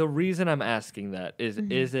 The reason I'm asking that is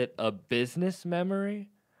it a business memory,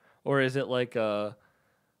 or is it like a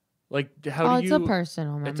how do it's you? a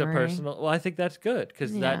personal memory. It's a personal. Well, I think that's good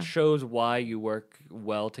because Yeah. that shows why you work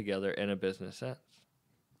well together in a business sense.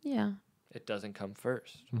 Yeah. It doesn't come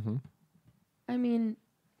first. I mean,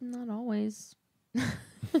 not always.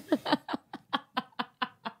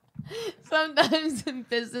 Sometimes in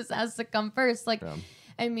business has to come first. Like, Yeah.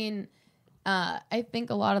 I mean, I think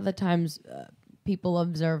a lot of the times people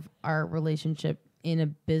observe our relationship in a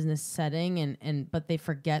business setting, but they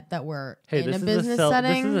forget that we're Hey, in this a is business this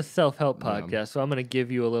setting. is a self-help podcast, so I'm going to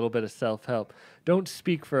give you a little bit of self-help. Don't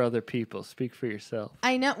speak for other people. Speak for yourself.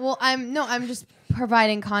 I know. Well, I'm just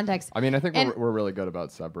providing context. I mean, I think And- we're really good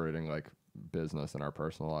about separating like business and our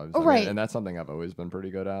personal lives. Oh, I mean, right. and that's something I've always been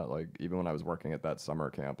pretty good at. Like even when I was working at that summer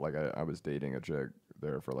camp, like I was dating a chick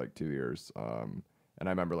there for like 2 years. And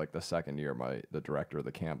I remember like the second year, the director of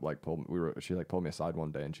the camp like pulled me aside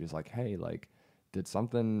one day and she's like, "Hey, like, did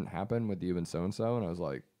something happen with you and so and so?" And I was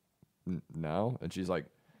like, "No." And she's like,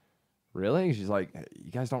 "Really?" She's like, "You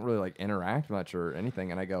guys don't really like interact much or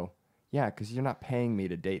anything." And I go, "Yeah, because you're not paying me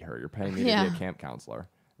to date her. You're paying me to Yeah. be a camp counselor."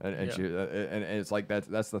 And Yeah. she and it's like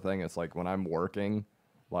that's the thing. It's like when I'm working,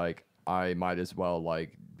 like I might as well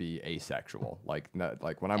like be asexual. Like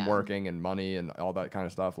when I'm Yeah. working and money and all that kind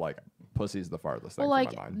of stuff, like pussy's the farthest thing Well, like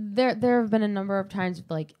from my mind. there have been a number of times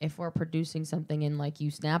like if we're producing something and like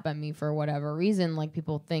you snap at me for whatever reason, like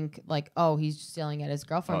people think like, oh, he's just yelling at his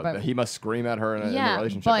girlfriend. Oh, but he must scream at her in a yeah,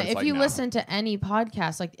 relationship. but and it's if like, you no. listen to any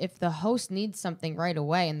podcast, like if the host needs something right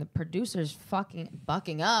away and the producer's fucking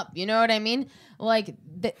bucking up, you know what I mean? Like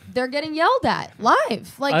they're getting yelled at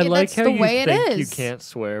live. Like I like that's how the you way think it is. you can't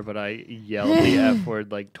swear, but I yelled the F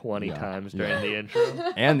word like 20 Yeah. times Yeah. during the intro.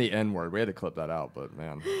 And the N word. We had to clip that out, but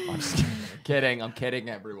man, I'm just kidding. I'm kidding,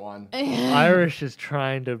 everyone. Irish is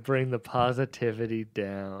trying to bring the positivity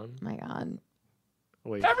down. My God.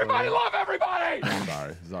 Wait, Everybody for love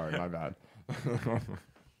everybody. Sorry, my bad. it.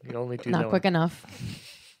 You only do Not that quick one. enough.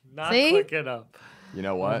 Not See? quick enough. You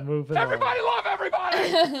know We're what? moving on. Everybody love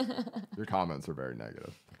everybody. Your comments are very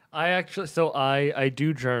negative. I actually, so I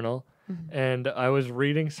do journal, and I was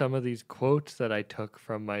reading some of these quotes that I took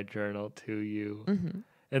from my journal to you,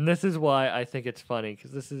 and this is why I think it's funny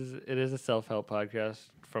because it is a self-help podcast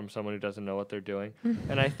from someone who doesn't know what they're doing,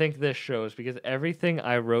 and I think this shows because everything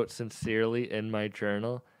I wrote sincerely in my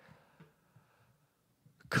journal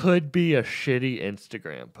could be a shitty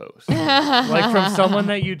Instagram post, like from someone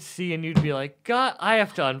that you'd see and you'd be like, God,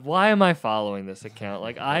 why am I following this account?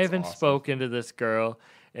 Like I haven't awesome. spoken to this girl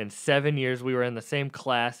in 7 years. We were in the same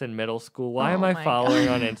class in middle school. Why am Oh I my following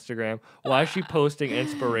on Instagram? Why is she posting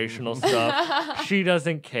inspirational stuff? She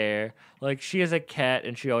doesn't care. Like she has a cat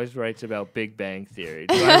and she always writes about Big Bang Theory.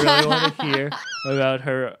 Do I really want to hear about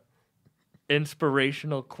her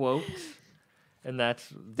inspirational quotes? And that's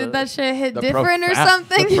Did that shit hit The different or The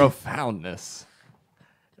something? profoundness.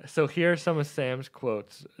 So here are some of Sam's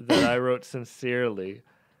quotes that I wrote sincerely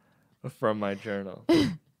from my journal.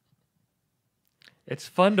 It's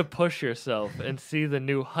fun to push yourself and see the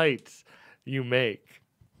new heights you make.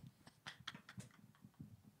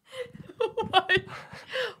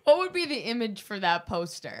 What would be the image for that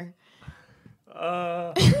poster?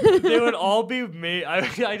 They would all be me.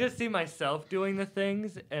 I just see myself doing the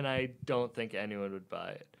things, and I don't think anyone would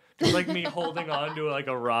buy it. Just like me holding on to like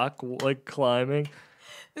a rock, like climbing.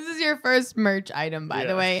 This is your first merch item, by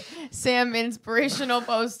the Yeah. way. Sam inspirational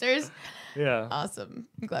posters. Yeah. Awesome.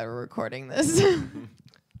 I'm glad we're recording this.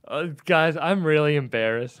 Guys, I'm really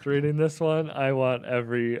embarrassed reading this one. I want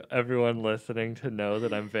everyone listening to know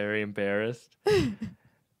that I'm very embarrassed.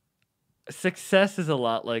 Success is a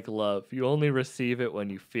lot like love. You only receive it when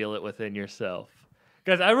you feel it within yourself.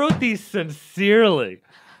 Guys, I wrote these sincerely.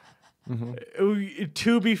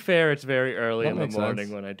 To be fair, it's very early That in the makes morning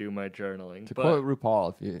sense. when I do my journaling. To But quote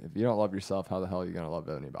RuPaul, if you don't love yourself, how the hell are you gonna love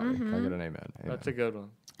anybody? Can I get an amen? that's a good one.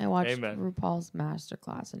 I watched Amen. RuPaul's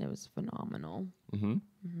masterclass and it was phenomenal.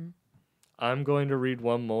 I'm going to read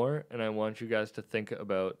one more, and I want you guys to think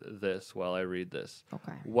about this while I read this.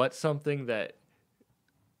 Okay. What's something that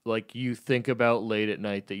like you think about late at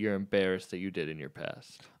night that you're embarrassed that you did in your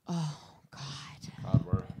past? Oh God. God,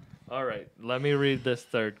 All right, let me read this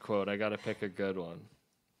third quote. I got to pick a good one.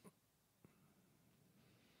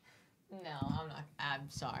 No, I'm not. I'm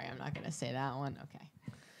sorry. I'm not gonna say that one. Okay.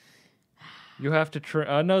 You have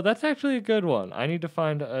to no, that's actually a good one. I need to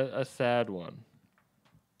find a sad one.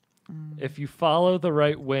 If you follow the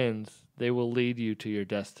right winds, they will lead you to your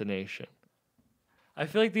destination. I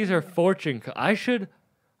feel like these are fortune. I should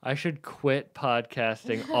quit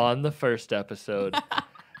podcasting on the first episode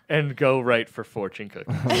and go right for fortune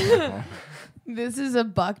cookies. This is a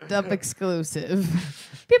Bucked Up exclusive.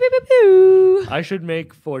 Pew, pew, pew, pew. I should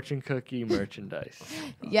make fortune cookie merchandise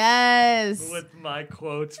Yes. with my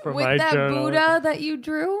quotes from With my that journal. Buddha that you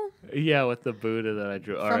drew Yeah, with the Buddha that I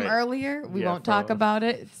drew. All from right. earlier. We Yeah, won't talk from- about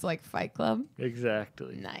it. It's like Fight Club.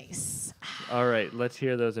 Exactly. Nice. All right, let's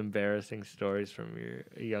hear those embarrassing stories from your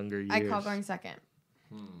younger years. I call going second.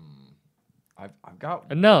 I've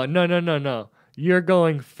got. No. You're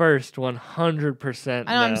going first 100%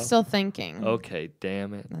 I know, I'm now. still thinking. Okay,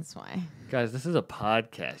 damn it. That's why. Guys, this is a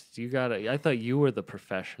podcast. I thought you were the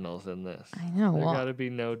professionals in this. I know. There Well, gotta be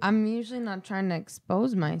no... I'm usually not trying to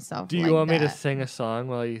expose myself. Do you like want me to that. sing a song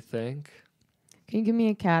while you think? Can you give me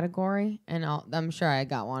a category? And I'm sure I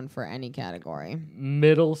got one for any category.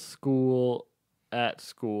 Middle school, at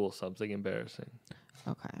school, something embarrassing.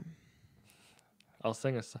 Okay. I'll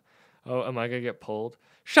sing a song. Oh, am I gonna get pulled?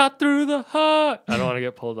 Shot through the heart! I don't want to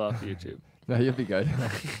get pulled off YouTube. No, you'll be good.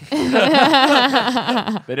 They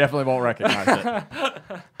definitely won't recognize it.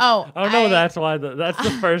 Oh, Oh no, that's why. That's the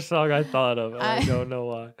first song I thought of. And I I- don't know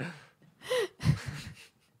why.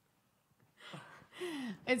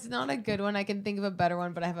 It's not a good one. I can think of a better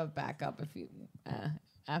one, but I have a backup if you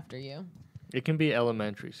after you. It can be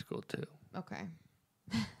elementary school too. Okay.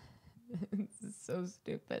 This is so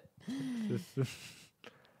stupid.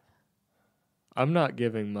 I'm not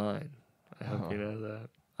giving mine. I hope you know that.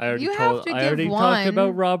 I already You have to I already give talked about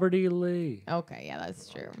one. Robert E. Lee. Okay, yeah, that's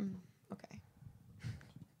true. Okay.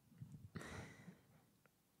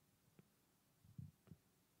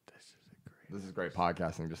 This is great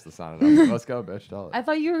podcasting, just to sign it up. Let's go, bitch. Tell it. I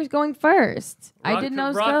thought you were going first. I didn't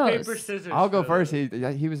know rock, those. paper, scissors. I'll go for first.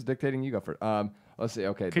 this. He was dictating. You go first. Let's see.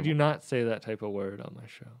 Okay. Could you not say that type of word on my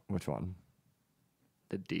show? Which one?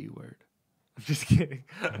 The D word. I'm just kidding.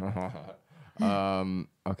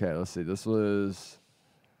 Okay. Let's see. This was.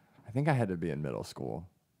 I think I had to be in middle school.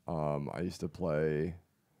 I used to play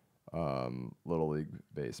little league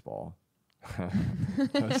baseball.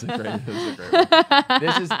 That's a great one.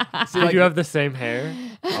 This is. See, Did like, you have the same hair?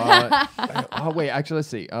 oh wait, actually, let's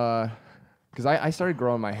see. Because I started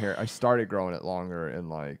growing my hair. I started growing it longer in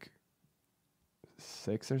like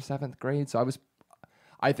 6th or 7th grade. So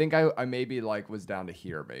I think I maybe like was down to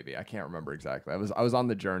here. Maybe I can't remember exactly. I was on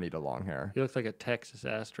the journey to long hair. You look like a Texas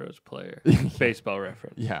Astros player. Baseball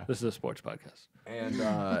reference. Yeah. This is a sports podcast. And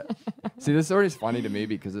see, this story is funny to me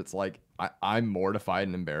because it's like I'm mortified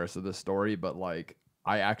and embarrassed of this story, but like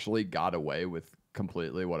I actually got away with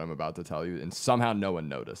completely what I'm about to tell you, and somehow no one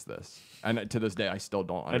noticed this. And to this day, I still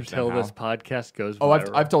don't understand Until how. this podcast goes Oh,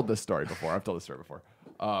 viral. I've told this story before.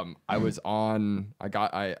 I was on.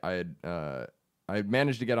 I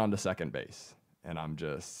managed to get onto second base, and I'm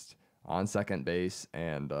just on second base,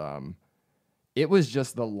 and it was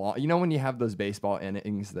just the long. You know when you have those baseball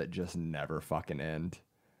innings that just never fucking end,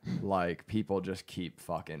 like people just keep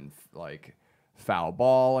fucking like foul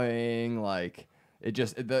balling, like. It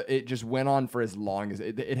just went on for as long as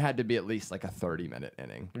it had to be at least like a 30-minute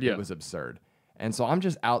inning. Yeah. It was absurd. And so I'm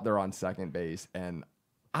just out there on second base, and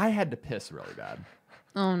I had to piss really bad.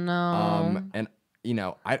 Oh no. And you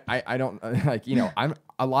know, I don't like, you know, I'm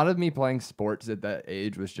a lot of me playing sports at that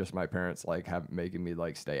age was just my parents like making me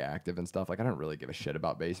like stay active and stuff. Like I don't really give a shit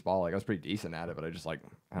about baseball. Like I was pretty decent at it, but I just like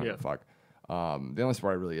I don't Yeah. know, fuck. The only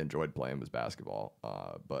sport I really enjoyed playing was basketball.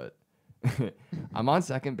 But I'm on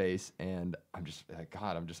second base, and I'm just like,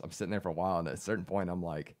 God, I'm sitting there for a while, and at a certain point, I'm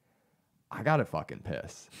like, I gotta fucking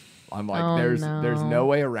piss. I'm like, Oh, there's no. no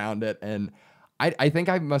way around it, and I think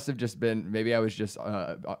I must have just been, maybe I was just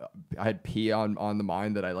I had pee on the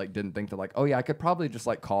mind that I like didn't think that like, oh yeah, I could probably just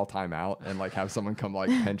like call timeout and like have someone come like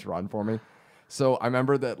pinch run for me. So I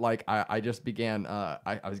remember that like I just began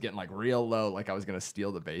I was getting like real low, like I was gonna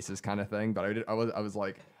steal the bases kind of thing, but I was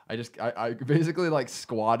like I basically like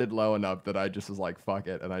squatted low enough that I just was like fuck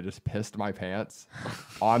it, and I just pissed my pants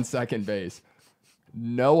on second base.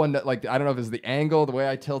 No one like I don't know if it was the angle, the way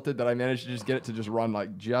I tilted, that I managed to just get it to just run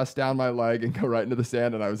like just down my leg and go right into the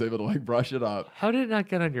sand, and I was able to like brush it up. How did it not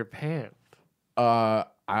get on your pants? I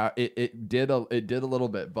it did a little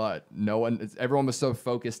bit, but everyone was so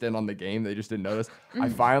focused in on the game they just didn't notice. I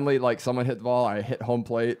finally someone hit the ball, I hit home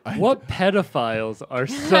plate. What pedophiles are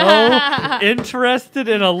so interested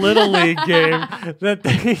in a little league game that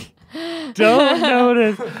they don't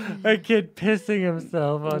notice a kid pissing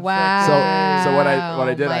himself on Wow. So what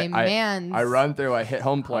I did, My mans. I run through, I hit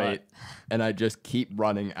home plate, and I just keep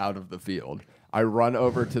running out of the field. I run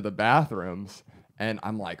over to the bathrooms, and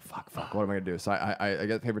I'm like, fuck, what am I gonna do? So I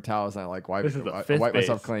get paper towels and I wipe This is the fifth wipe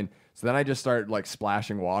myself base. clean. So then I just start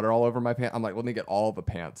splashing water all over my pants. I'm like, let me get all the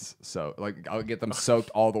pants. So I'll get them soaked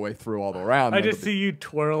all the way through, all the way around. I Then just see you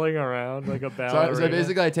twirling around like a so ballerina.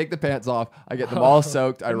 basically, I take the pants off. I get them all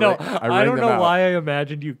soaked. I No, wring I don't them know out. why I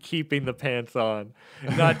imagined you keeping the pants on,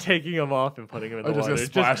 not taking them off and putting them in the I'm just water. gonna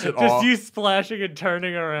splash it just all. you splashing and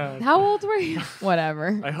turning around. How old were you?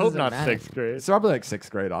 Whatever. I hope Doesn't not matter. 6th grade. It's probably 6th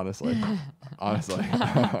grade, honestly.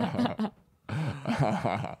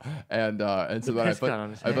 and so then piss gun on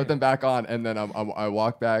his I put head. them back on, and then I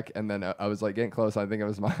walked back, and then I was getting close. I think it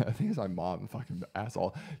was my mom, fucking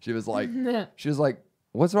asshole. She was like,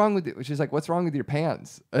 what's wrong with you? She's like, what's wrong with your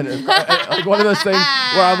pants? And one of those things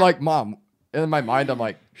where I'm like, Mom. In my mind, I'm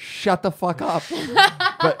like, shut the fuck up.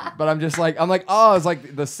 but I'm just oh, it's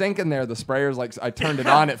like the sink in there, the sprayer's I turned it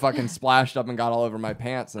on, it fucking splashed up and got all over my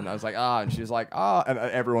pants. And I was like, and she's like, and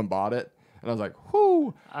everyone bought it. And I was like,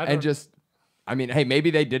 whoo. Hey,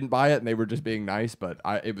 maybe they didn't buy it and they were just being nice, but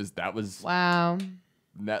that was Wow.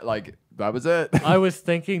 that was it. I was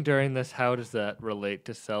thinking during this, how does that relate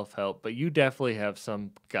to self-help? But you definitely have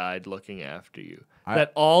some guide looking after you.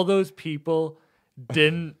 That all those people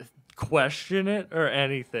didn't question it or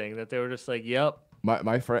anything. That they were just like, yep.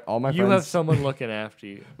 My friend, all my You friends have someone looking after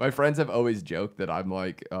you. My friends have always joked that I'm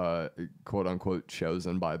quote unquote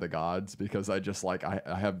chosen by the gods because I just I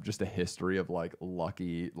have just a history of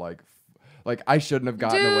lucky I shouldn't have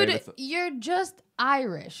gotten away Dude, with it. you're just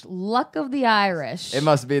Irish. Luck of the Irish. It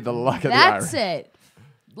must be the luck of the Irish. That's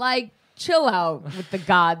it. Chill out with the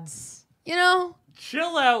gods. You know?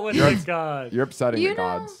 Chill out with the god. You're upsetting You the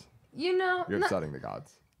know- gods. You know? You're no- upsetting the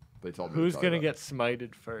gods. They told me. Who's to tell gonna you get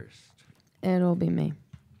smited first? It'll be me.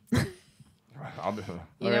 that. I'll be-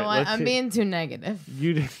 You All know right, what? let's I'm see. being too negative.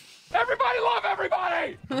 You did. Everybody love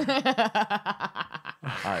everybody.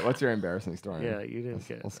 All right, what's your embarrassing story? Yeah, you didn't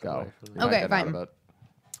get. Let's go. away from You're the- not Okay, getting out fine. of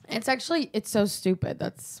it. It's so stupid.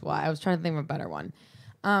 That's why I was trying to think of a better one.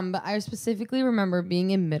 But I specifically remember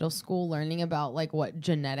being in middle school learning about what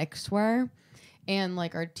genetics were. And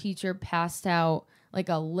our teacher passed out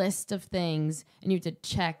a list of things and you had to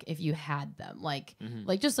check if you had them.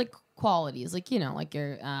 Just qualities.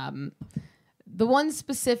 Your the one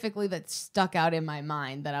specifically that stuck out in my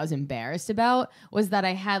mind that I was embarrassed about was that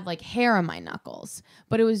I had hair on my knuckles.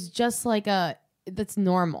 But it was just that's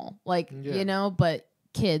normal. But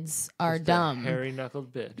kids are Just a dumb. hairy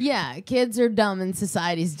knuckled bitch. Yeah, kids are dumb and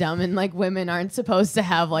society's dumb and women aren't supposed to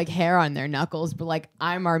have hair on their knuckles, but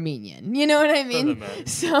I'm Armenian. You know what I mean? matter.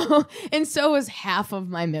 So was half of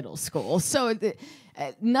my middle school. So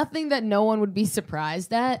nothing that no one would be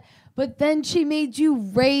surprised at. But then she made you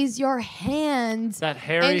raise your hands. That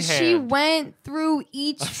hairy and she hand. went through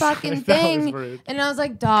each fucking That was thing. rude. And I was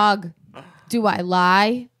like, dog, do I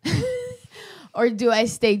lie? Or do I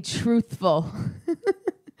stay truthful?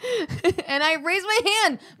 And I raised my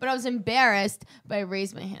hand, but I was embarrassed, but I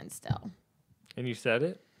raised my hand still. And you said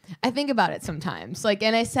it? I think about it sometimes.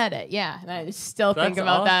 And I said it, yeah. And I still think That's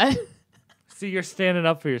about awesome. that. See, you're standing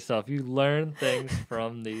up for yourself. You learn things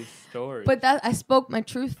from these stories. But I spoke my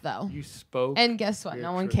truth though. you spoke. And guess what? Your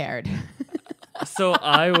No one truth. cared. So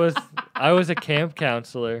I was a camp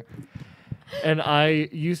counselor, and I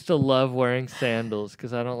used to love wearing sandals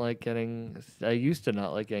because I used to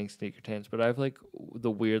not like getting sneaker tans, but I have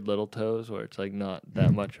the weird little toes where it's not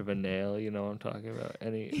that much of a nail. You know what I'm talking about?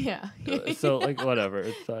 Yeah. So whatever.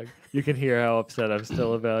 It's you can hear how upset I'm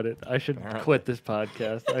still about it. I should quit this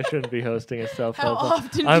podcast. I shouldn't be hosting a How self-help.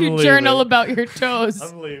 often I'm do you leaving. journal about your toes?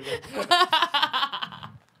 I'm leaving.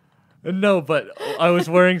 No, but I was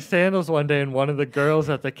wearing sandals one day, and one of the girls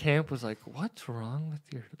at the camp was like, "What's wrong with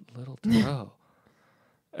your little toe?"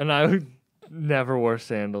 And I never wore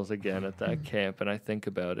sandals again at that camp, and I think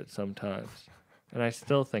about it sometimes. And I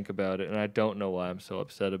still think about it, and I don't know why I'm so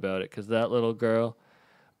upset about it, because that little girl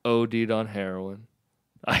OD'd on heroin.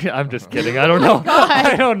 I'm just kidding. I don't know.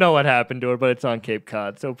 I don't know what happened to her, but it's on Cape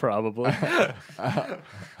Cod, so probably.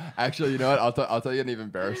 Actually, you know what? I'll tell you an even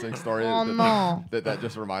embarrassing story Oh, no. that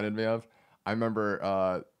just reminded me of. I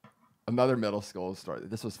remember another middle school story.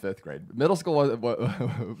 This was 5th grade. Middle school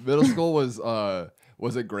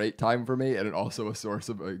was a great time for me, and it also a source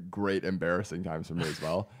of great embarrassing times for me as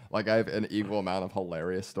well. Like I have an equal amount of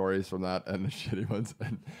hilarious stories from that and the shitty ones.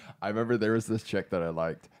 And I remember there was this chick that I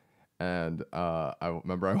liked, and I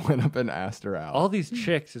remember I went up and asked her out. All these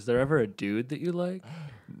chicks. Is there ever a dude that you like?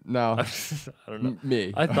 No, I don't know.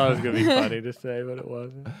 me. I thought it was gonna be funny to say, but it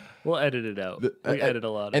wasn't. We'll edit it out. We edit a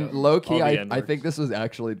lot. And out. low key, All the I N-words. think this was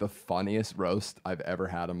actually the funniest roast I've ever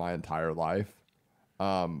had in my entire life.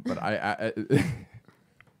 But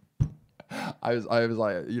I was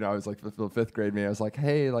like, you know, I was like the 5th grade me. I was like,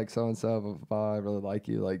 hey, like so and so, I really like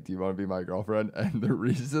you. Like, do you want to be my girlfriend? And the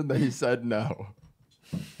reason they said no,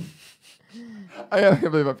 I can't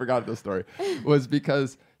believe I forgot this story, was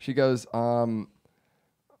because she goes,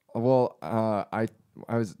 well, I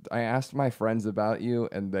asked my friends about you,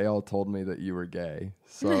 and they all told me that you were gay.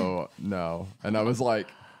 So no. And I was like,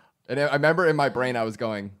 and I remember in my brain I was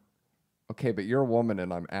going, okay, but you're a woman,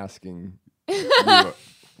 and I'm asking you.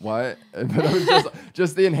 What? But it was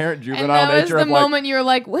just the inherent juvenile And that was nature the of like. moment you were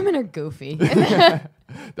like, women are goofy.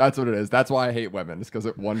 That's what it is. That's why I hate women. It's because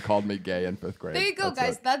one called me gay in 5th grade. There you go, That's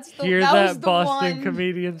guys. it. That's the Hear that was that, the Boston one.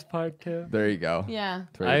 Comedians Part 2? There you go. Yeah.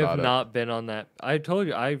 Tweet I about have it. not been on that. I told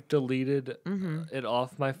you I've deleted it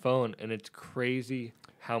off my phone, and it's crazy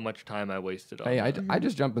how much time I wasted on Hey, that. I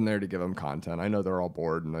just jump in there to give them content. I know they're all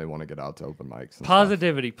bored and they want to get out to open mics. And stuff.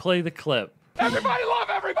 Positivity. Play the clip. Everybody love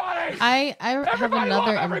everybody! I have Everybody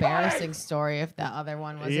another love everybody! embarrassing story if that other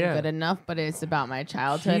one wasn't Yeah. good enough, but it's about my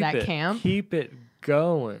childhood at camp. Keep it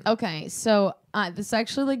going. Okay, so this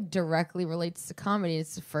actually like directly relates to comedy.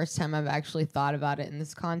 It's the first time I've actually thought about it in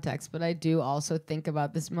this context, but I do also think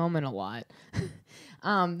about this moment a lot.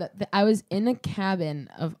 I was in a cabin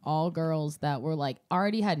of all girls that were like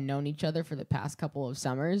already had known each other for the past couple of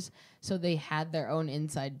summers, so they had their own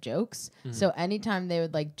inside jokes. So anytime they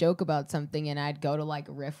would like joke about something and I'd go to like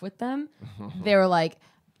riff with them, they were like,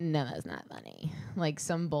 "No, that's not funny," like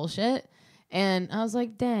some bullshit. And I was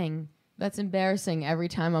like, "Dang, that's embarrassing every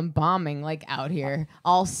time I'm bombing like out here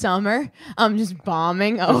all summer. I'm just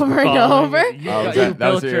bombing over and over." You, Oh, got- that- you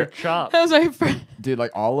that was built your- your chop. That was my friend. Dude,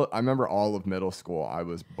 like I remember all of middle school, I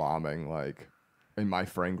was bombing. Like in my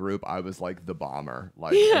friend group, I was like the bomber.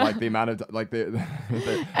 Like like the amount of like they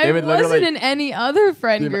I would wasn't literally in any other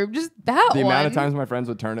friend the am- group, just that the one. amount of times my friends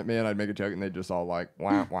would turn at me and I'd make a joke and they'd just all like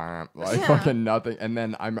wah wah like fucking nothing. And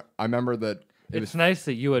then I remember that it It's was nice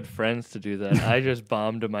that you had friends to do that. I just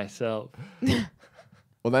bombed myself.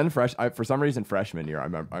 well then for some reason freshman year I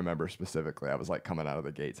remember specifically I was like coming out of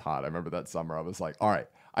the gates hot. I remember that summer I was like, all right,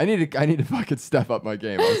 I need to fucking step up my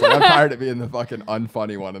game. I was like, I'm tired of being the fucking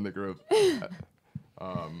unfunny one in the group.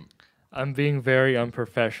 I'm being very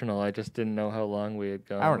unprofessional. I just didn't know how long we had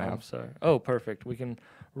gone. Hour and a I'm half. sorry. Oh, perfect. We can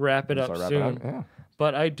wrap it up Start wrapping soon. up? Yeah.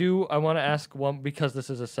 But I want to ask one because this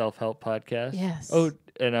is a self-help podcast. Yes. Oh,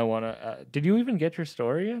 and I want to. Did you even get your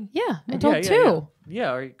story in? Yeah, I told yeah, two. Yeah.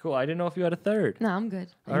 All right. Cool. I didn't know if you had a third. No, I'm good.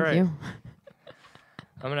 Thank All right. you.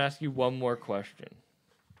 I'm gonna ask you one more question.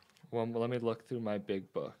 Let me look through my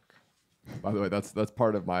big book. By the way, that's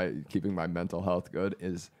part of my keeping my mental health good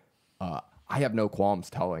is I have no qualms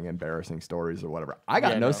telling embarrassing stories or whatever. I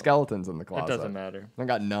got Yeah, no no. skeletons in the It closet. doesn't matter. I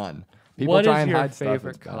got none. People What try is and your hide stuff. favorite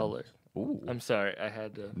it's bad. color? Ooh. I'm sorry. I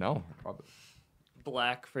had to. No, probably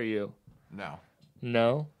Black for you. no,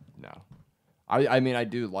 No. no. I mean I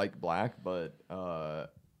do like black, but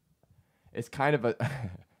it's kind of a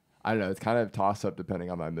I don't know. It's kind of toss up depending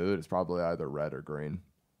on my mood. It's probably either red or green.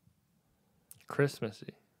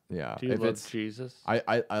 Christmassy. Yeah. Do you if love it's Jesus? I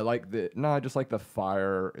like I just like the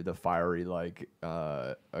fiery like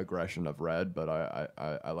aggression of red, but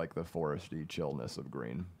I like the foresty chillness of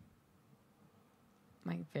green.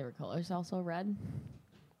 My favorite color is also red.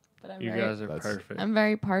 But You guys are That's- perfect. I'm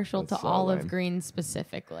very partial to That's so olive lame. green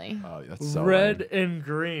specifically. Oh, that's so Red lame. and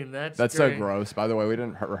green. That's That's so great. gross. By the way, we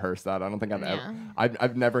didn't rehearse that. I don't think I've Yeah. ever.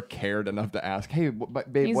 I've never cared enough to ask. Hey,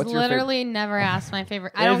 but babe, He's what's your favorite? literally never asked my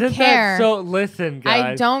favorite. I don't Isn't care. That so listen, guys.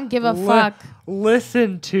 I don't give a fuck.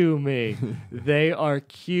 Listen to me. They are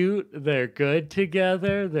cute. They're good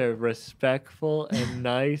together. They're respectful and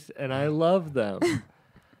nice, and I love them.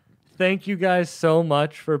 Thank you guys so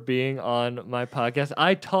much for being on my podcast.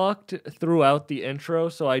 I talked throughout the intro,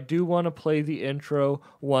 so I do want to play the intro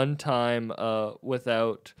one time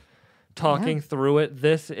without talking through it.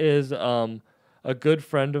 This is a good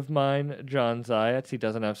friend of mine, John Zayats. He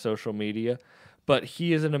doesn't have social media, but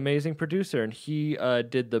he is an amazing producer, and he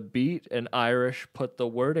did the beat, and Irish put the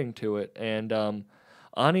wording to it. And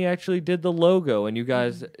Ani actually did the logo, and you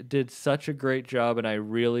guys did such a great job, and I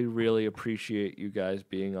really, really appreciate you guys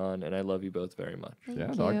being on, and I love you both very much. Yeah,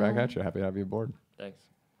 Thank dog back you. at you. Happy to have you aboard. Thanks.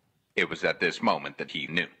 It was at this moment that he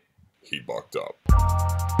knew. He bucked up.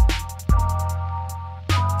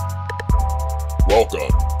 Welcome.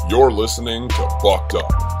 You're listening to Bucked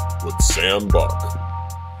Up with Sam Buck.